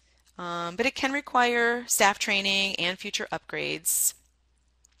 but it can require staff training and future upgrades.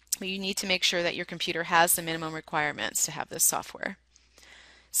 But you need to make sure that your computer has the minimum requirements to have this software.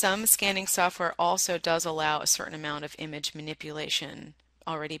 Some scanning software also does allow a certain amount of image manipulation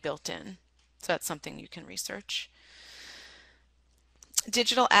already built in. So that's something you can research.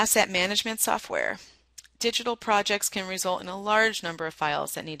 Digital asset management software. Digital projects can result in a large number of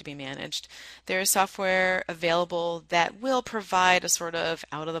files that need to be managed. There is software available that will provide a sort of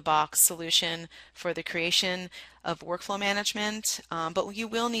out-of-the-box solution for the creation of workflow management, but you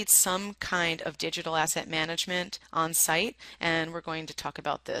will need some kind of digital asset management on site, and we're going to talk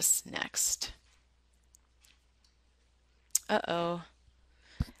about this next. Uh-oh.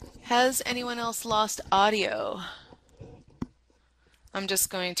 Has anyone else lost audio? I'm just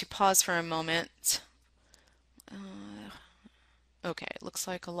going to pause for a moment. Okay, it looks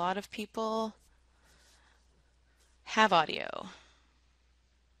like a lot of people have audio.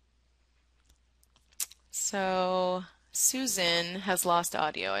 So Susan has lost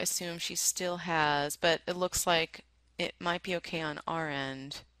audio. I assume she still has, but it looks like it might be okay on our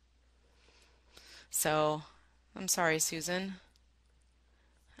end. So I'm sorry, Susan.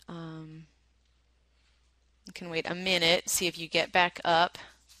 Um, you can wait a minute, see if you get back up.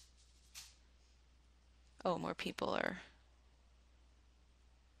 Oh, more people are.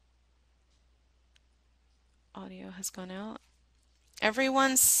 Audio has gone out.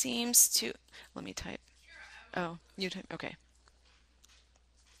 Everyone seems to. Let me type. Oh, you type. Okay.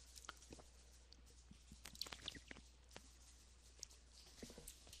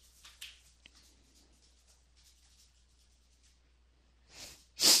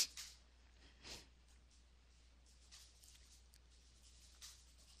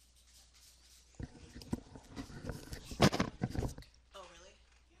 Oh, really?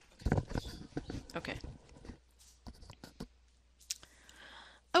 Okay.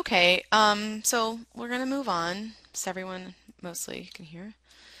 Okay. So we're gonna move on, so everyone mostly can hear.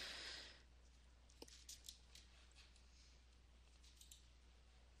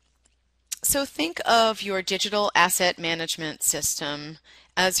 So think of your digital asset management system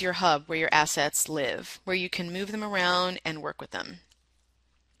as your hub where your assets live, where you can move them around and work with them.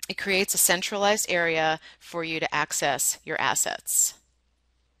 It creates a centralized area for you to access your assets.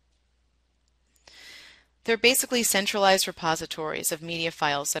 They're basically centralized repositories of media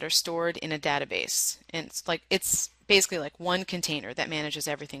files that are stored in a database. And it's basically like one container that manages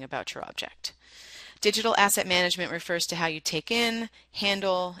everything about your object. Digital asset management refers to how you take in,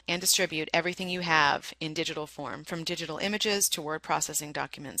 handle, and distribute everything you have in digital form, from digital images to word processing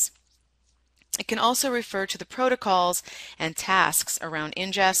documents. It can also refer to the protocols and tasks around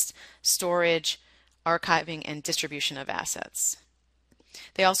ingest, storage, archiving, and distribution of assets.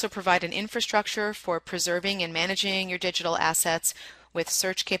 They also provide an infrastructure for preserving and managing your digital assets with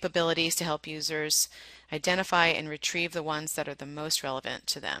search capabilities to help users identify and retrieve the ones that are the most relevant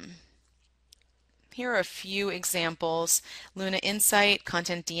to them. Here are a few examples: Luna Insight,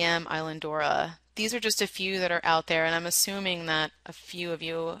 Content DM, Islandora. These are just a few that are out there, and I'm assuming that a few of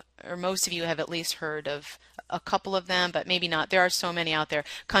you, or most of you, have at least heard of a couple of them, but maybe not. There are so many out there.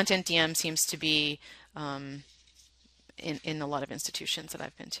 Content DM seems to be in a lot of institutions that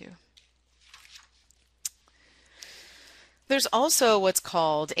I've been to. There's also what's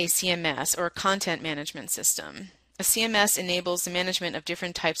called a CMS, or a content management system. A CMS enables the management of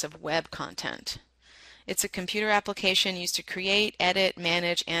different types of web content. It's a computer application used to create, edit,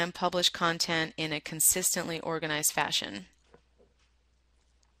 manage, and publish content in a consistently organized fashion.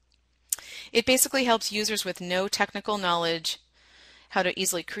 It basically helps users with no technical knowledge how to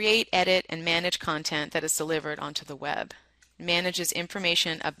easily create, edit, and manage content that is delivered onto the web. It manages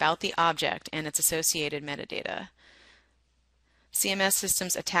information about the object and its associated metadata. CMS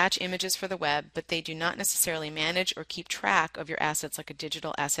systems attach images for the web, but they do not necessarily manage or keep track of your assets like a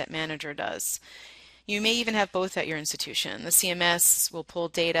digital asset manager does. You may even have both at your institution. The CMS will pull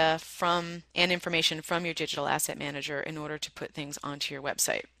data from and information from your digital asset manager in order to put things onto your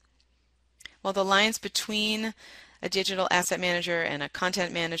website. While the lines between a digital asset manager and a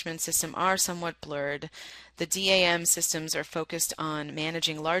content management system are somewhat blurred, the DAM systems are focused on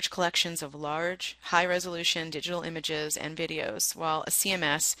managing large collections of large, high-resolution digital images and videos, while a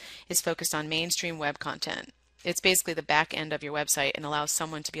CMS is focused on mainstream web content. It's basically the back end of your website and allows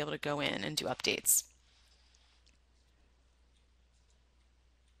someone to be able to go in and do updates.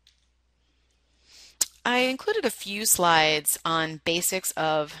 I included a few slides on basics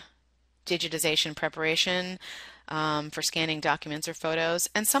of digitization preparation for scanning documents or photos,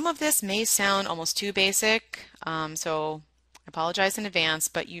 and some of this may sound almost too basic, so I apologize in advance,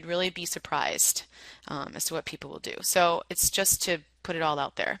 but you'd really be surprised as to what people will do. So it's just to put it all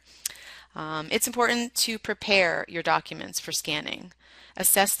out there. It's important to prepare your documents for scanning.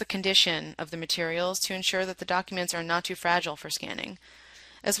 Assess the condition of the materials to ensure that the documents are not too fragile for scanning.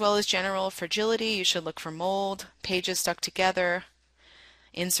 As well as general fragility, you should look for mold, pages stuck together,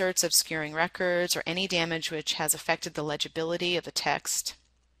 inserts obscuring records, or any damage which has affected the legibility of the text.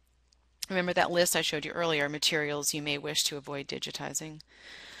 Remember that list I showed you earlier, materials you may wish to avoid digitizing.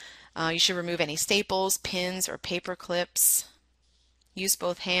 You should remove any staples, pins, or paper clips. Use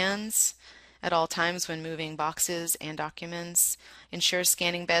both hands at all times when moving boxes and documents. Ensure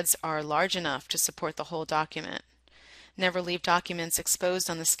scanning beds are large enough to support the whole document. Never leave documents exposed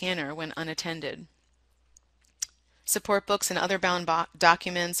on the scanner when unattended. Support books and other bound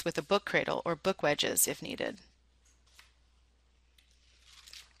documents with a book cradle or book wedges if needed.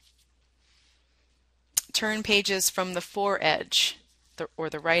 Turn pages from the foredge or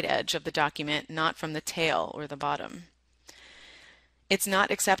the right edge of the document, not from the tail or the bottom. It's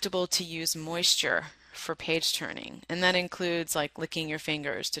not acceptable to use moisture for page turning, and that includes like licking your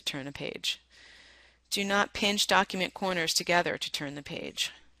fingers to turn a page. Do not pinch document corners together to turn the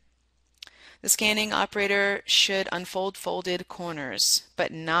page. The scanning operator should unfold folded corners,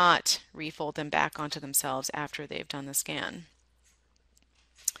 but not refold them back onto themselves after they've done the scan.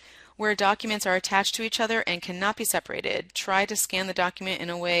 Where documents are attached to each other and cannot be separated, try to scan the document in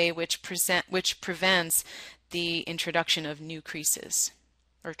a way which prevents the introduction of new creases,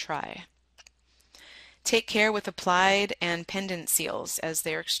 or try. Take care with applied and pendant seals, as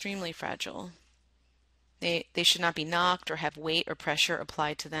they are extremely fragile. They should not be knocked or have weight or pressure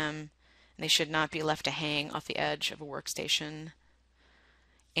applied to them. They should not be left to hang off the edge of a workstation.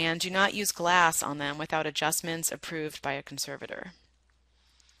 And do not use glass on them without adjustments approved by a conservator.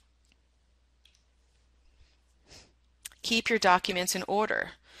 Keep your documents in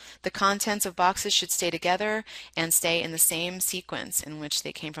order. The contents of boxes should stay together and stay in the same sequence in which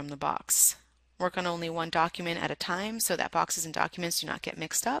they came from the box. Work on only one document at a time so that boxes and documents do not get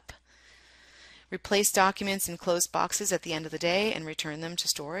mixed up. Replace documents in closed boxes at the end of the day and return them to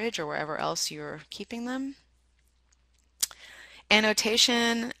storage or wherever else you're keeping them.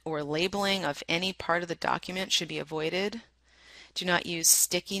 Annotation or labeling of any part of the document should be avoided. Do not use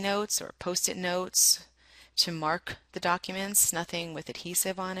sticky notes or post-it notes to mark the documents, nothing with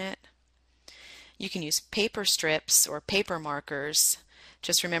adhesive on it. You can use paper strips or paper markers.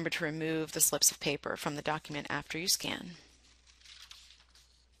 Just remember to remove the slips of paper from the document after you scan.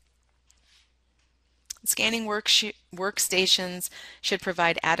 Scanning workstations should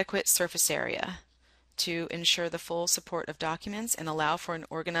provide adequate surface area to ensure the full support of documents and allow for an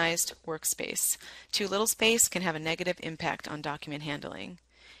organized workspace. Too little space can have a negative impact on document handling.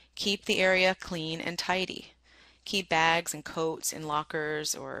 Keep the area clean and tidy. Keep bags and coats in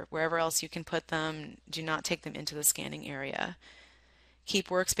lockers or wherever else you can put them. Do not take them into the scanning area. Keep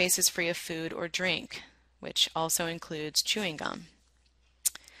workspaces free of food or drink, which also includes chewing gum.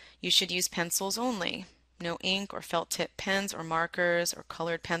 You should use pencils only. No ink or felt tip pens or markers or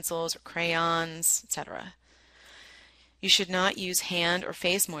colored pencils or crayons, etc. You should not use hand or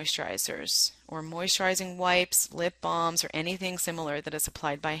face moisturizers or moisturizing wipes, lip balms, or anything similar that is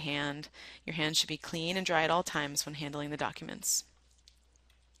applied by hand. Your hands should be clean and dry at all times when handling the documents.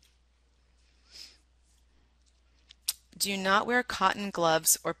 Do not wear cotton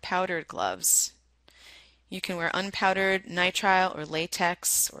gloves or powdered gloves. You can wear unpowdered nitrile or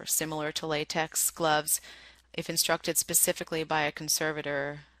latex or similar to latex gloves if instructed specifically by a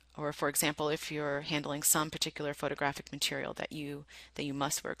conservator, or for example if you're handling some particular photographic material that you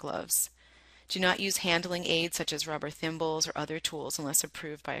must wear gloves. Do not use handling aids such as rubber thimbles or other tools unless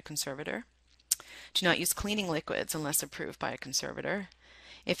approved by a conservator. Do not use cleaning liquids unless approved by a conservator.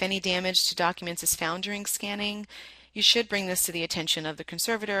 If any damage to documents is found during scanning, you should bring this to the attention of the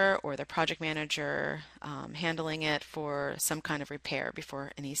conservator or the project manager handling it for some kind of repair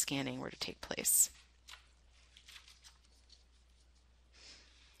before any scanning were to take place.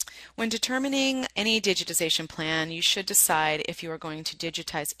 When determining any digitization plan, you should decide if you are going to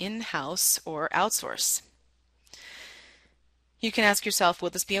digitize in-house or outsource. You can ask yourself, will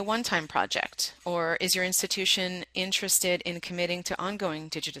this be a one-time project? Or is your institution interested in committing to ongoing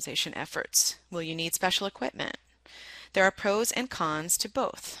digitization efforts? Will you need special equipment? There are pros and cons to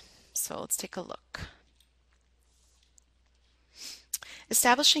both, so let's take a look.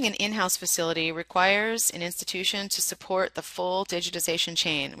 Establishing an in-house facility requires an institution to support the full digitization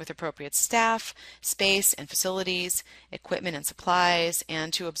chain with appropriate staff, space and facilities, equipment and supplies,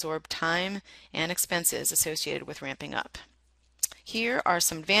 and to absorb time and expenses associated with ramping up. Here are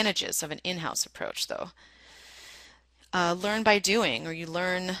some advantages of an in-house approach, though. Learn by doing, or you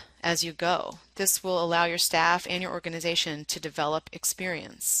learn as you go. This will allow your staff and your organization to develop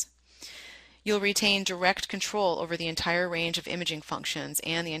experience. You'll retain direct control over the entire range of imaging functions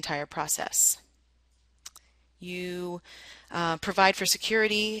and the entire process. You provide for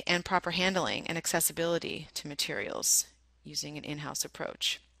security and proper handling and accessibility to materials using an in-house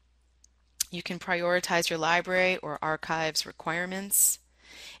approach. You can prioritize your library or archives requirements,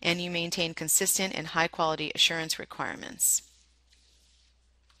 and you maintain consistent and high-quality assurance requirements.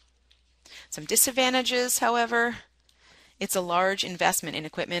 Some disadvantages, however, it's a large investment in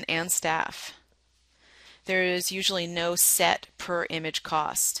equipment and staff. There is usually no set per image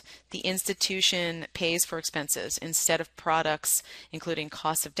cost. The institution pays for expenses instead of products, including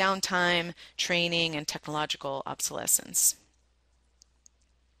costs of downtime, training, and technological obsolescence.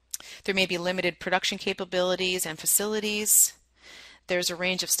 There may be limited production capabilities and facilities. There's a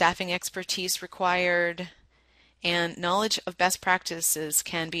range of staffing expertise required, and knowledge of best practices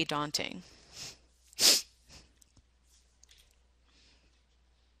can be daunting.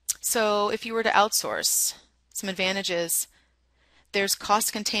 So if you were to outsource, some advantages: there's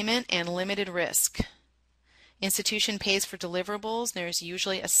cost containment and limited risk. Institution pays for deliverables. There's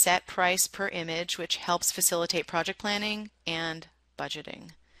usually a set price per image, which helps facilitate project planning and budgeting.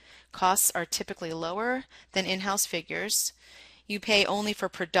 Costs are typically lower than in-house figures. You pay only for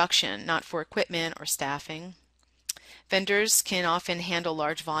production, not for equipment or staffing. Vendors can often handle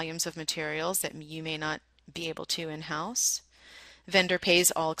large volumes of materials that you may not be able to in-house. Vendor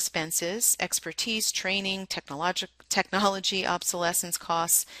pays all expenses, expertise, training, technology obsolescence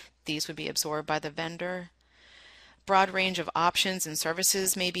costs. These would be absorbed by the vendor. Broad range of options and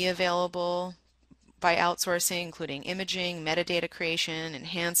services may be available by outsourcing, including imaging, metadata creation,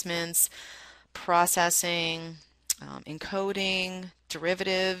 enhancements, processing, encoding,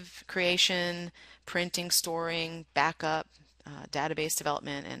 derivative creation, printing, storing, backup, database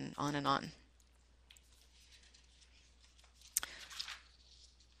development, and on and on.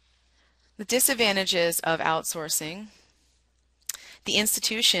 The disadvantages of outsourcing: the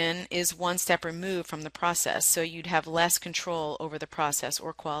institution is one step removed from the process, so you'd have less control over the process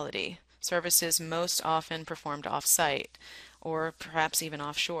or quality. Services most often performed off-site or perhaps even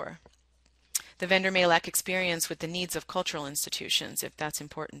offshore. The vendor may lack experience with the needs of cultural institutions, if that's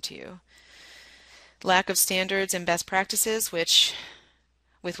important to you. Lack of standards and best practices with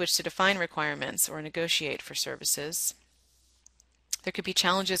which to define requirements or negotiate for services. There could be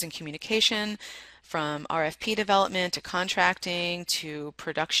challenges in communication, from RFP development to contracting to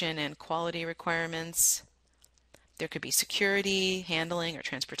production and quality requirements. There could be security, handling, or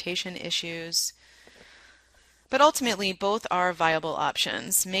transportation issues. But ultimately, both are viable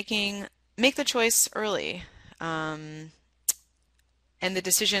options. Make the choice early. And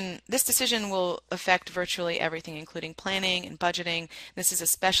this decision will affect virtually everything, including planning and budgeting. This is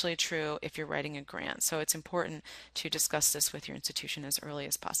especially true if you're writing a grant, so it's important to discuss this with your institution as early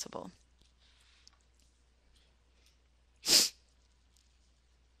as possible.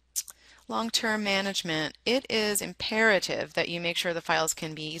 Long-term management. It is imperative that you make sure the files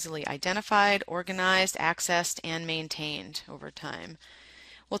can be easily identified, organized, accessed, and maintained over time.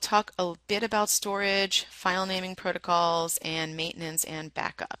 We'll talk a bit about storage, file naming protocols, and maintenance and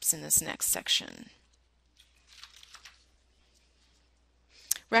backups in this next section.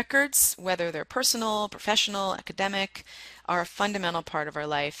 Records, whether they're personal, professional, academic, are a fundamental part of our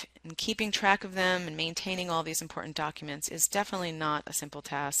life, and keeping track of them and maintaining all these important documents is definitely not a simple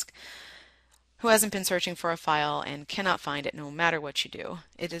task. Who hasn't been searching for a file and cannot find it no matter what you do?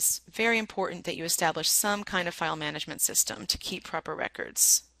 It is very important that you establish some kind of file management system to keep proper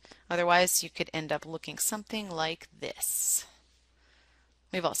records. Otherwise, you could end up looking something like this.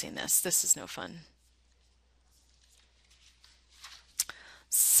 We've all seen this. This is no fun.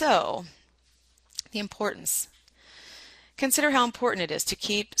 So, the importance. Consider how important it is to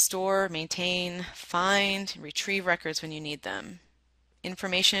keep, store, maintain, find, and retrieve records when you need them.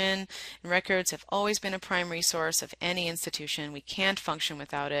 Information and records have always been a prime resource of any institution. We can't function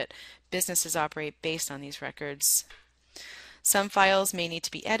without it. Businesses operate based on these records. Some files may need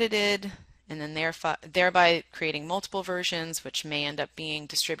to be edited, and then thereby creating multiple versions, which may end up being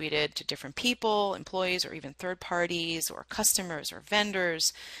distributed to different people, employees, or even third parties, or customers, or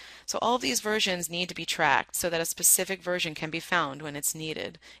vendors. So all of these versions need to be tracked so that a specific version can be found when it's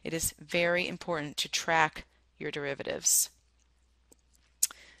needed. It is very important to track your derivatives.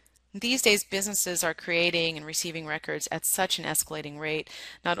 These days, businesses are creating and receiving records at such an escalating rate,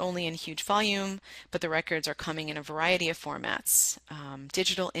 not only in huge volume, but the records are coming in a variety of formats.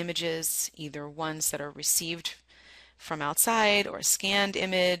 Digital images, either ones that are received from outside or a scanned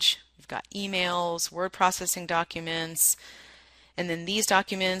image. We've got emails, word processing documents, and then these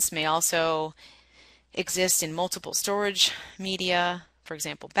documents may also exist in multiple storage media, for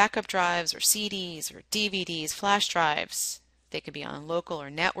example, backup drives or CDs or DVDs, flash drives. They could be on local or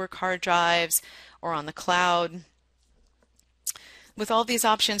network hard drives or on the cloud. With all these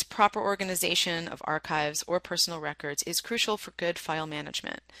options, proper organization of archives or personal records is crucial for good file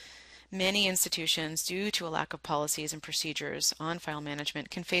management. Many institutions, due to a lack of policies and procedures on file management,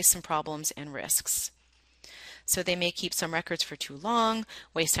 can face some problems and risks. So they may keep some records for too long,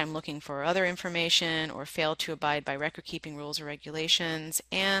 waste time looking for other information, or fail to abide by record-keeping rules or regulations,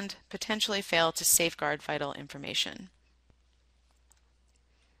 and potentially fail to safeguard vital information.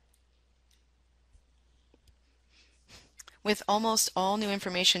 With almost all new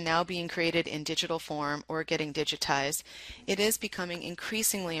information now being created in digital form or getting digitized, it is becoming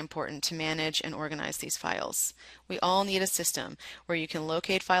increasingly important to manage and organize these files. We all need a system where you can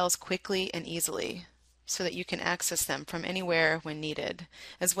locate files quickly and easily. so that you can access them from anywhere when needed,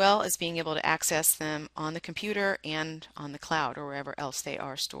 as well as being able to access them on the computer and on the cloud or wherever else they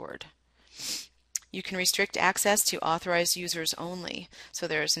are stored. You can restrict access to authorized users only, so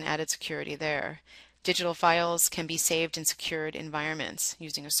there's an added security there. Digital files can be saved in secured environments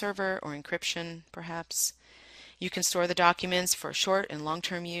using a server or encryption, perhaps. You can store the documents for short and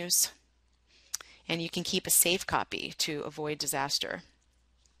long-term use, and you can keep a safe copy to avoid disaster.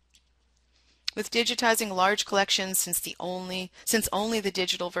 With digitizing large collections, since only the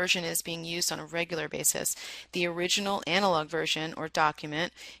digital version is being used on a regular basis, the original analog version or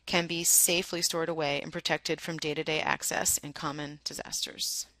document can be safely stored away and protected from day-to-day access and common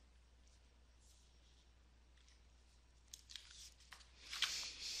disasters.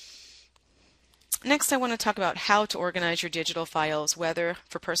 Next, I want to talk about how to organize your digital files, whether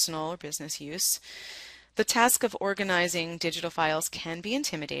for personal or business use. The task of organizing digital files can be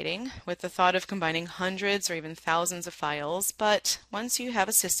intimidating, with the thought of combining hundreds or even thousands of files, but once you have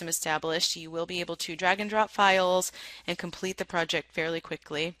a system established, you will be able to drag and drop files and complete the project fairly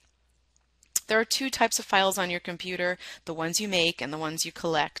quickly. There are two types of files on your computer, the ones you make and the ones you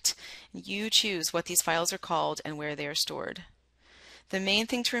collect. You choose what these files are called and where they are stored. The main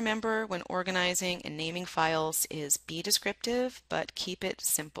thing to remember when organizing and naming files is be descriptive, but keep it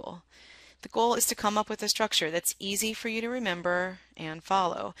simple. The goal is to come up with a structure that's easy for you to remember and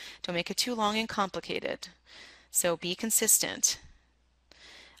follow. Don't make it too long and complicated. So be consistent.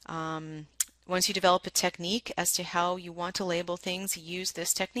 Once you develop a technique as to how you want to label things, use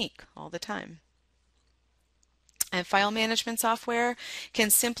this technique all the time. And file management software can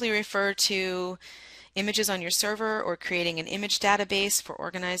simply refer to images on your server or creating an image database for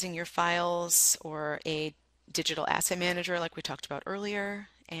organizing your files, or a digital asset manager like we talked about earlier.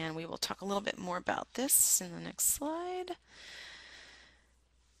 And we will talk a little bit more about this in the next slide.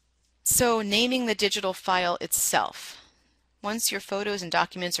 So naming the digital file itself. Once your photos and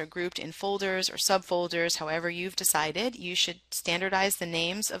documents are grouped in folders or subfolders, however you've decided, you should standardize the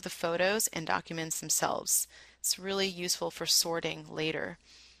names of the photos and documents themselves. It's really useful for sorting later.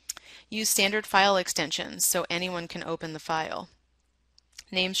 Use standard file extensions so anyone can open the file.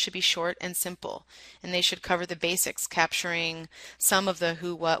 Names should be short and simple, and they should cover the basics, capturing some of the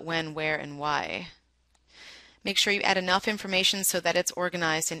who, what, when, where, and why. Make sure you add enough information so that it's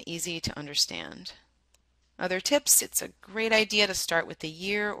organized and easy to understand. Other tips: it's a great idea to start with the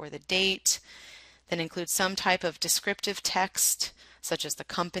year or the date, then include some type of descriptive text, such as the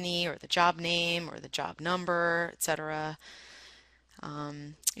company or the job name or the job number, etc.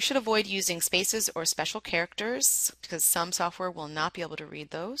 You should avoid using spaces or special characters because some software will not be able to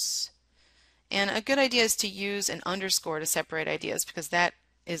read those. And a good idea is to use an underscore to separate ideas, because that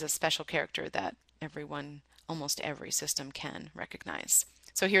is a special character that almost every system can recognize.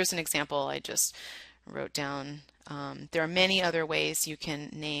 So here's an example I just wrote down. There are many other ways you can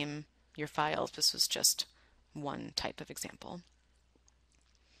name your files. This was just one type of example.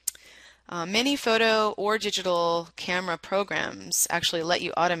 Many photo or digital camera programs actually let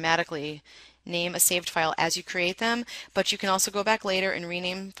you automatically name a saved file as you create them, but you can also go back later and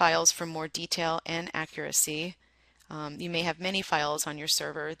rename files for more detail and accuracy. You may have many files on your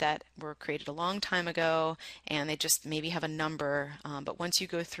server that were created a long time ago and they just maybe have a number, but once you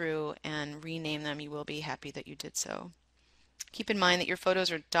go through and rename them, you will be happy that you did so. Keep in mind that your photos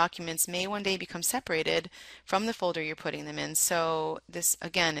or documents may one day become separated from the folder you're putting them in, so this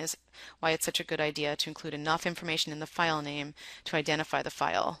again is why it's such a good idea to include enough information in the file name to identify the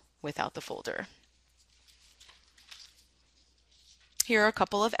file without the folder. Here are a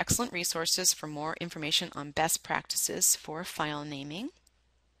couple of excellent resources for more information on best practices for file naming.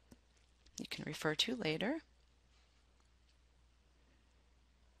 You can refer to later.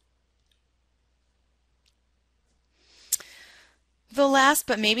 The last,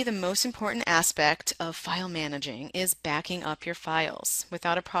 but maybe the most important aspect of file managing is backing up your files.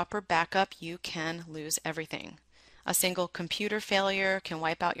 Without a proper backup, you can lose everything. A single computer failure can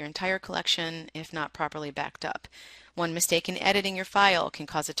wipe out your entire collection if not properly backed up. One mistake in editing your file can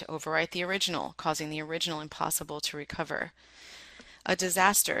cause it to overwrite the original, causing the original impossible to recover. A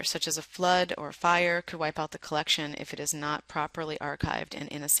disaster, such as a flood or fire, could wipe out the collection if it is not properly archived and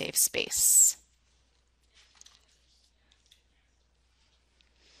in a safe space.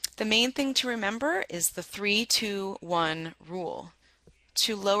 The main thing to remember is the 3-2-1 rule.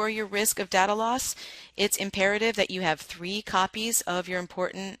 To lower your risk of data loss, it's imperative that you have 3 copies of your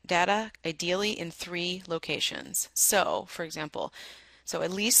important data, ideally in 3 locations. So, for example, at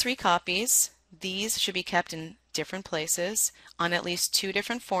least 3 copies. These should be kept in different places on at least 2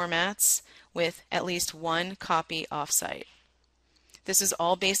 different formats with at least 1 copy offsite. This is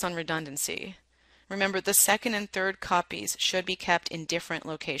all based on redundancy. Remember, the second and third copies should be kept in different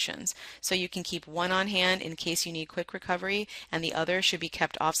locations. So you can keep one on hand in case you need quick recovery, and the other should be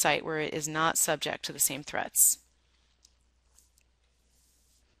kept offsite where it is not subject to the same threats.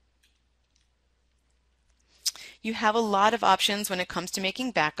 You have a lot of options when it comes to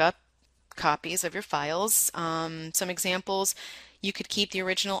making backup copies of your files. Some examples, you could keep the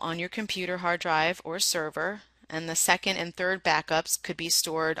original on your computer hard drive or server, and the second and third backups could be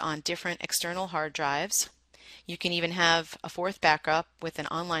stored on different external hard drives. You can even have a fourth backup with an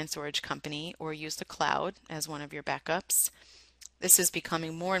online storage company or use the cloud as one of your backups. This is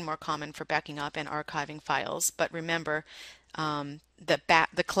becoming more and more common for backing up and archiving files, but remember, the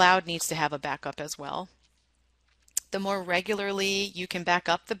cloud needs to have a backup as well. The more regularly you can back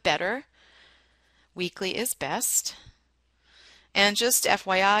up, the better. Weekly is best. And just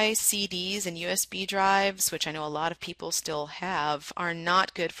FYI, CDs and USB drives, which I know a lot of people still have, are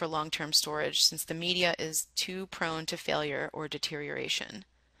not good for long-term storage since the media is too prone to failure or deterioration.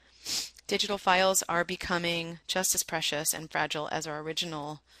 Digital files are becoming just as precious and fragile as our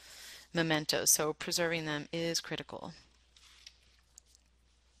original mementos, so preserving them is critical.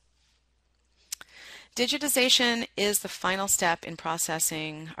 Digitization is the final step in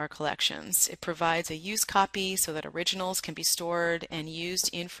processing our collections. It provides a use copy so that originals can be stored and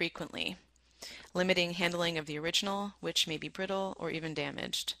used infrequently, limiting handling of the original, which may be brittle or even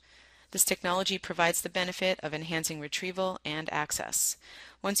damaged. This technology provides the benefit of enhancing retrieval and access.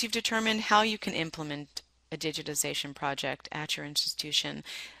 Once you've determined how you can implement a digitization project at your institution,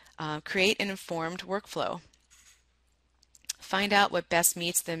 create an informed workflow. Find out what best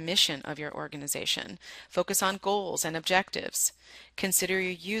meets the mission of your organization. Focus on goals and objectives. Consider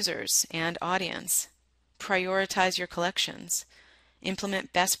your users and audience. Prioritize your collections.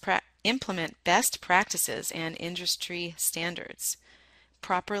 Implement best practices and industry standards.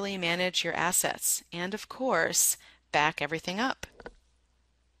 Properly manage your assets. And of course, back everything up.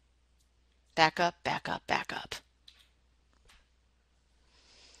 Back up, back up, back up.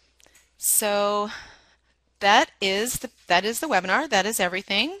 So that is the webinar. That is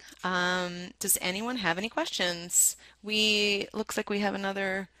everything. Does anyone have any questions? Looks like we have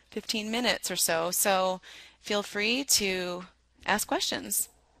another 15 minutes or so, so feel free to ask questions.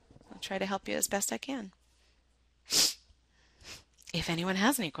 I'll try to help you as best I can. If anyone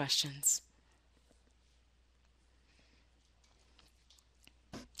has any questions.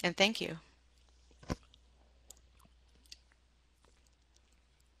 And thank you.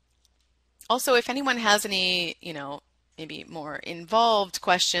 Also, if anyone has any, maybe more involved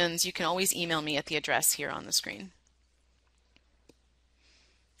questions, you can always email me at the address here on the screen.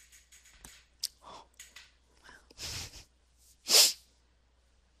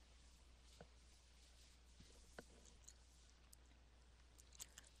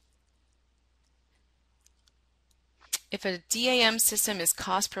 If a DAM system is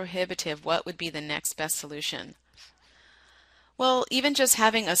cost prohibitive, what would be the next best solution? Well, even just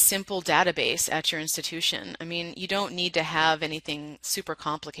having a simple database at your institution. I mean, you don't need to have anything super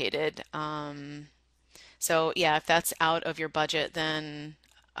complicated. So yeah, if that's out of your budget, then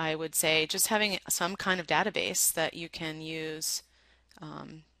I would say just having some kind of database that you can use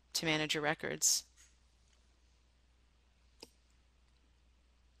to manage your records.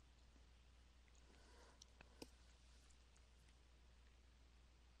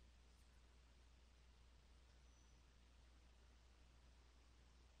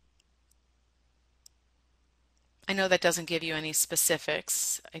 I know that doesn't give you any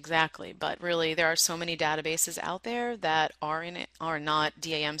specifics exactly, but really there are so many databases out there that are not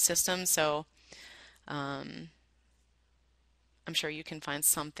DAM systems, so I'm sure you can find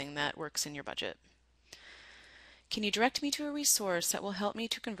something that works in your budget. Can you direct me to a resource that will help me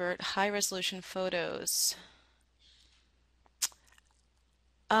to convert high-resolution photos?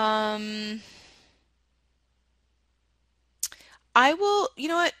 I will, you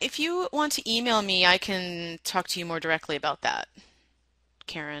know what, if you want to email me, I can talk to you more directly about that,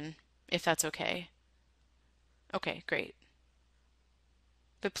 Karen, if that's okay. Okay, great.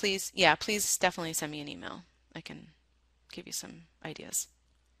 But please, yeah, please definitely send me an email. I can give you some ideas.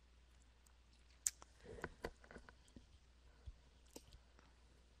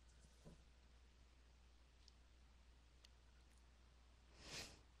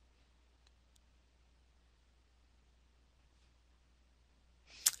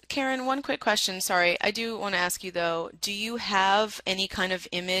 Karen, one quick question. Sorry, I do want to ask you though, do you have any kind of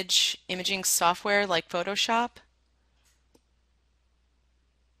imaging software like Photoshop?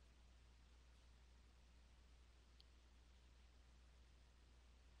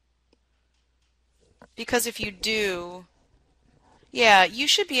 Because if you do, Yeah, you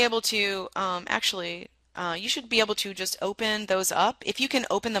should be able to you should be able to just open those up. If you can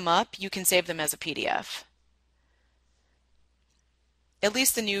open them up, you can save them as a PDF. At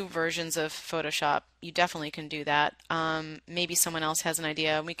least the new versions of Photoshop, you definitely can do that. Maybe someone else has an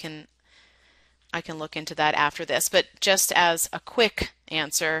idea. I can look into that after this. But just as a quick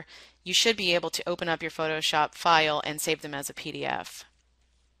answer, you should be able to open up your Photoshop file and save them as a PDF,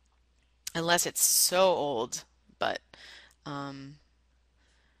 unless it's so old. But um,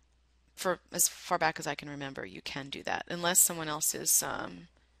 for as far back as I can remember, you can do that, unless someone else is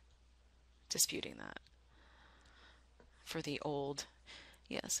disputing that for the old.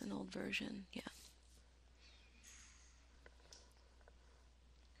 Yes, an old version. Yeah.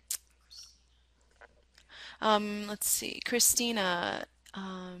 Let's see. Christina,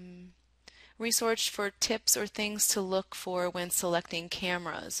 research for tips or things to look for when selecting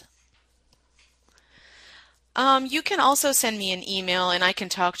cameras. You can also send me an email and I can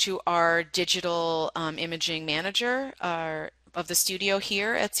talk to our digital imaging manager of the studio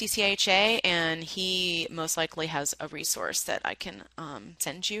here at CCHA, and he most likely has a resource that I can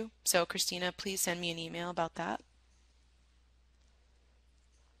send you. So Christina, please send me an email about that.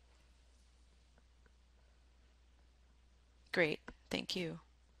 Great, thank you.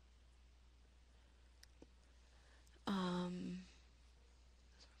 Um,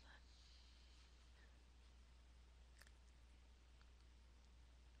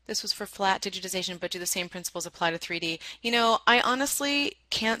 This was for flat digitization, but do the same principles apply to 3D? You know, I honestly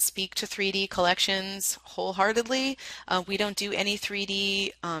can't speak to 3D collections wholeheartedly. We don't do any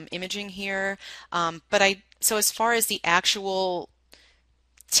 3D imaging here. So as far as the actual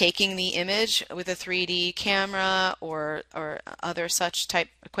taking the image with a 3D camera or other such type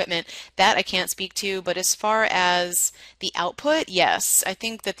equipment, that I can't speak to. But as far as the output, yes, I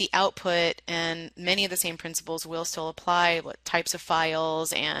think that the output and many of the same principles will still apply. What types of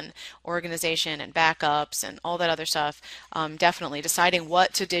files and organization and backups and all that other stuff, definitely deciding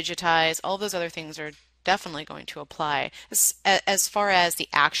what to digitize, all those other things are definitely going to apply. As far as the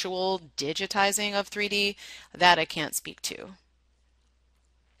actual digitizing of 3D, that I can't speak to.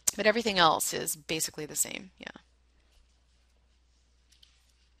 But everything else is basically the same. Yeah.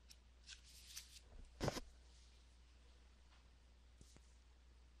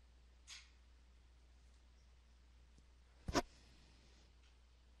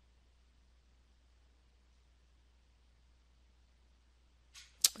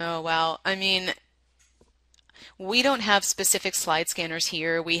 Oh, wow. I mean, we don't have specific slide scanners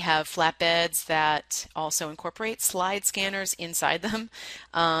here. We have flatbeds that also incorporate slide scanners inside them.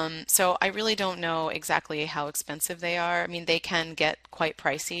 So I really don't know exactly how expensive they are. I mean, they can get quite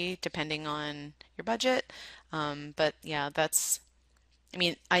pricey depending on your budget. But yeah, I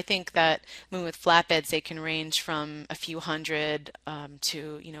mean, I think that when with flatbeds, they can range from a few hundred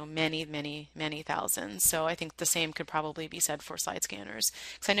to, many, many, many thousands. So I think the same could probably be said for slide scanners.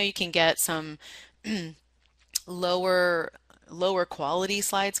 Because I know you can get some lower lower quality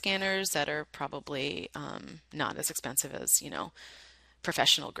slide scanners that are probably not as expensive as,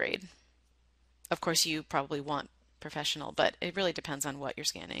 professional grade. Of course, you probably want professional, but it really depends on what you're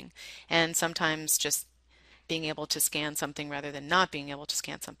scanning. And sometimes just being able to scan something rather than not being able to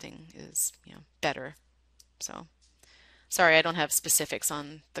scan something is, better. So, sorry, I don't have specifics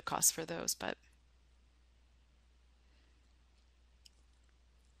on the cost for those, but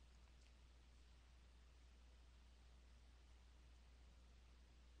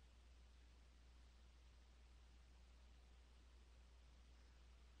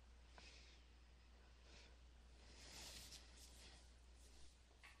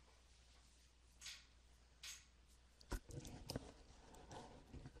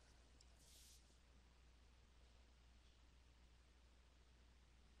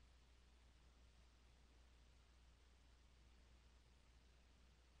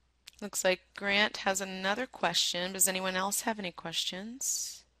looks like Grant has another question. Does anyone else have any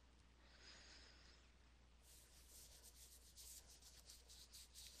questions?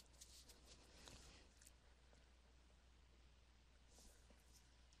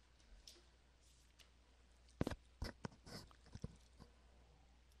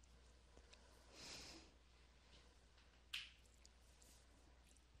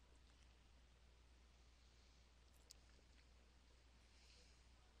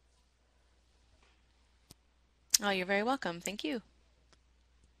 Oh, you're very welcome. Thank you.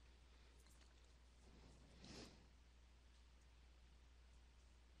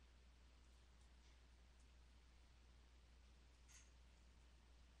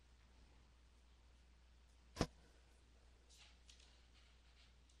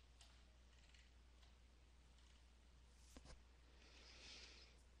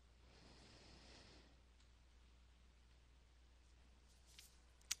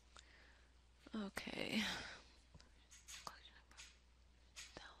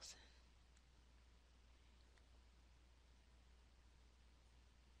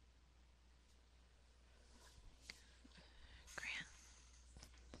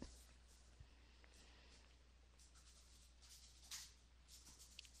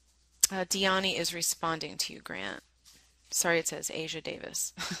 Deani is responding to you, Grant. Sorry, it says Asia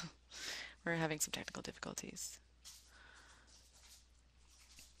Davis. We're having some technical difficulties.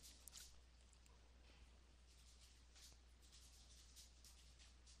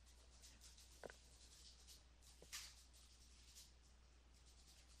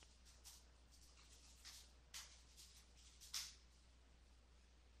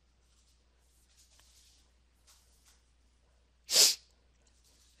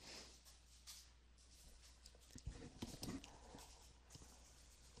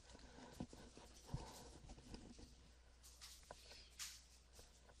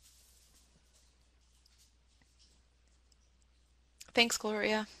 Thanks,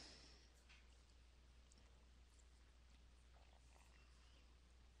 Gloria.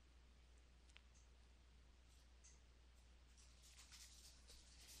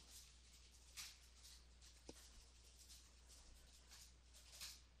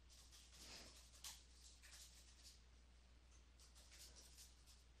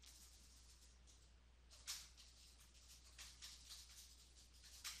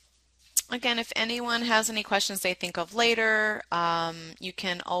 Again, if anyone has any questions they think of later, you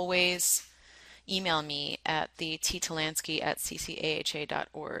can always email me at the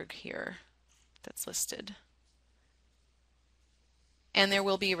ttolansky@ccaha.org here. That's listed. And there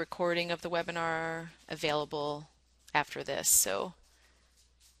will be a recording of the webinar available after this, so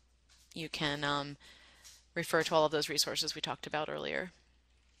you can refer to all of those resources we talked about earlier.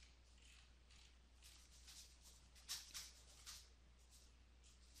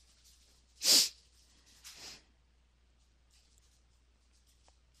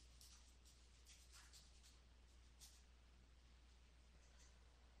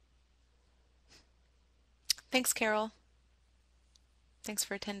 Thanks, Carol. Thanks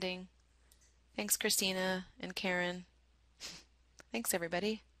for attending. Thanks, Christina and Karen. Thanks,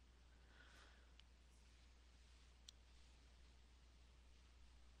 everybody.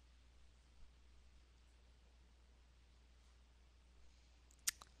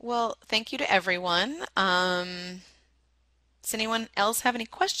 Well, thank you to everyone. Does anyone else have any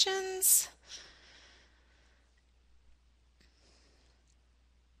questions?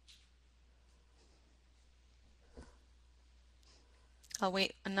 I'll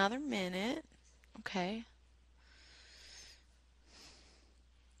wait another minute. Okay.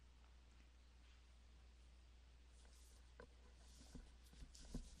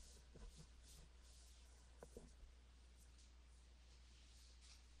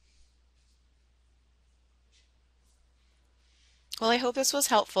 Well, I hope this was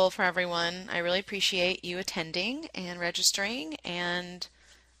helpful for everyone. I really appreciate you attending and registering and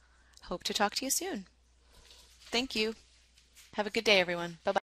hope to talk to you soon. Thank you. Have a good day, everyone.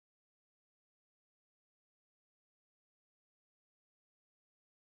 Bye-bye.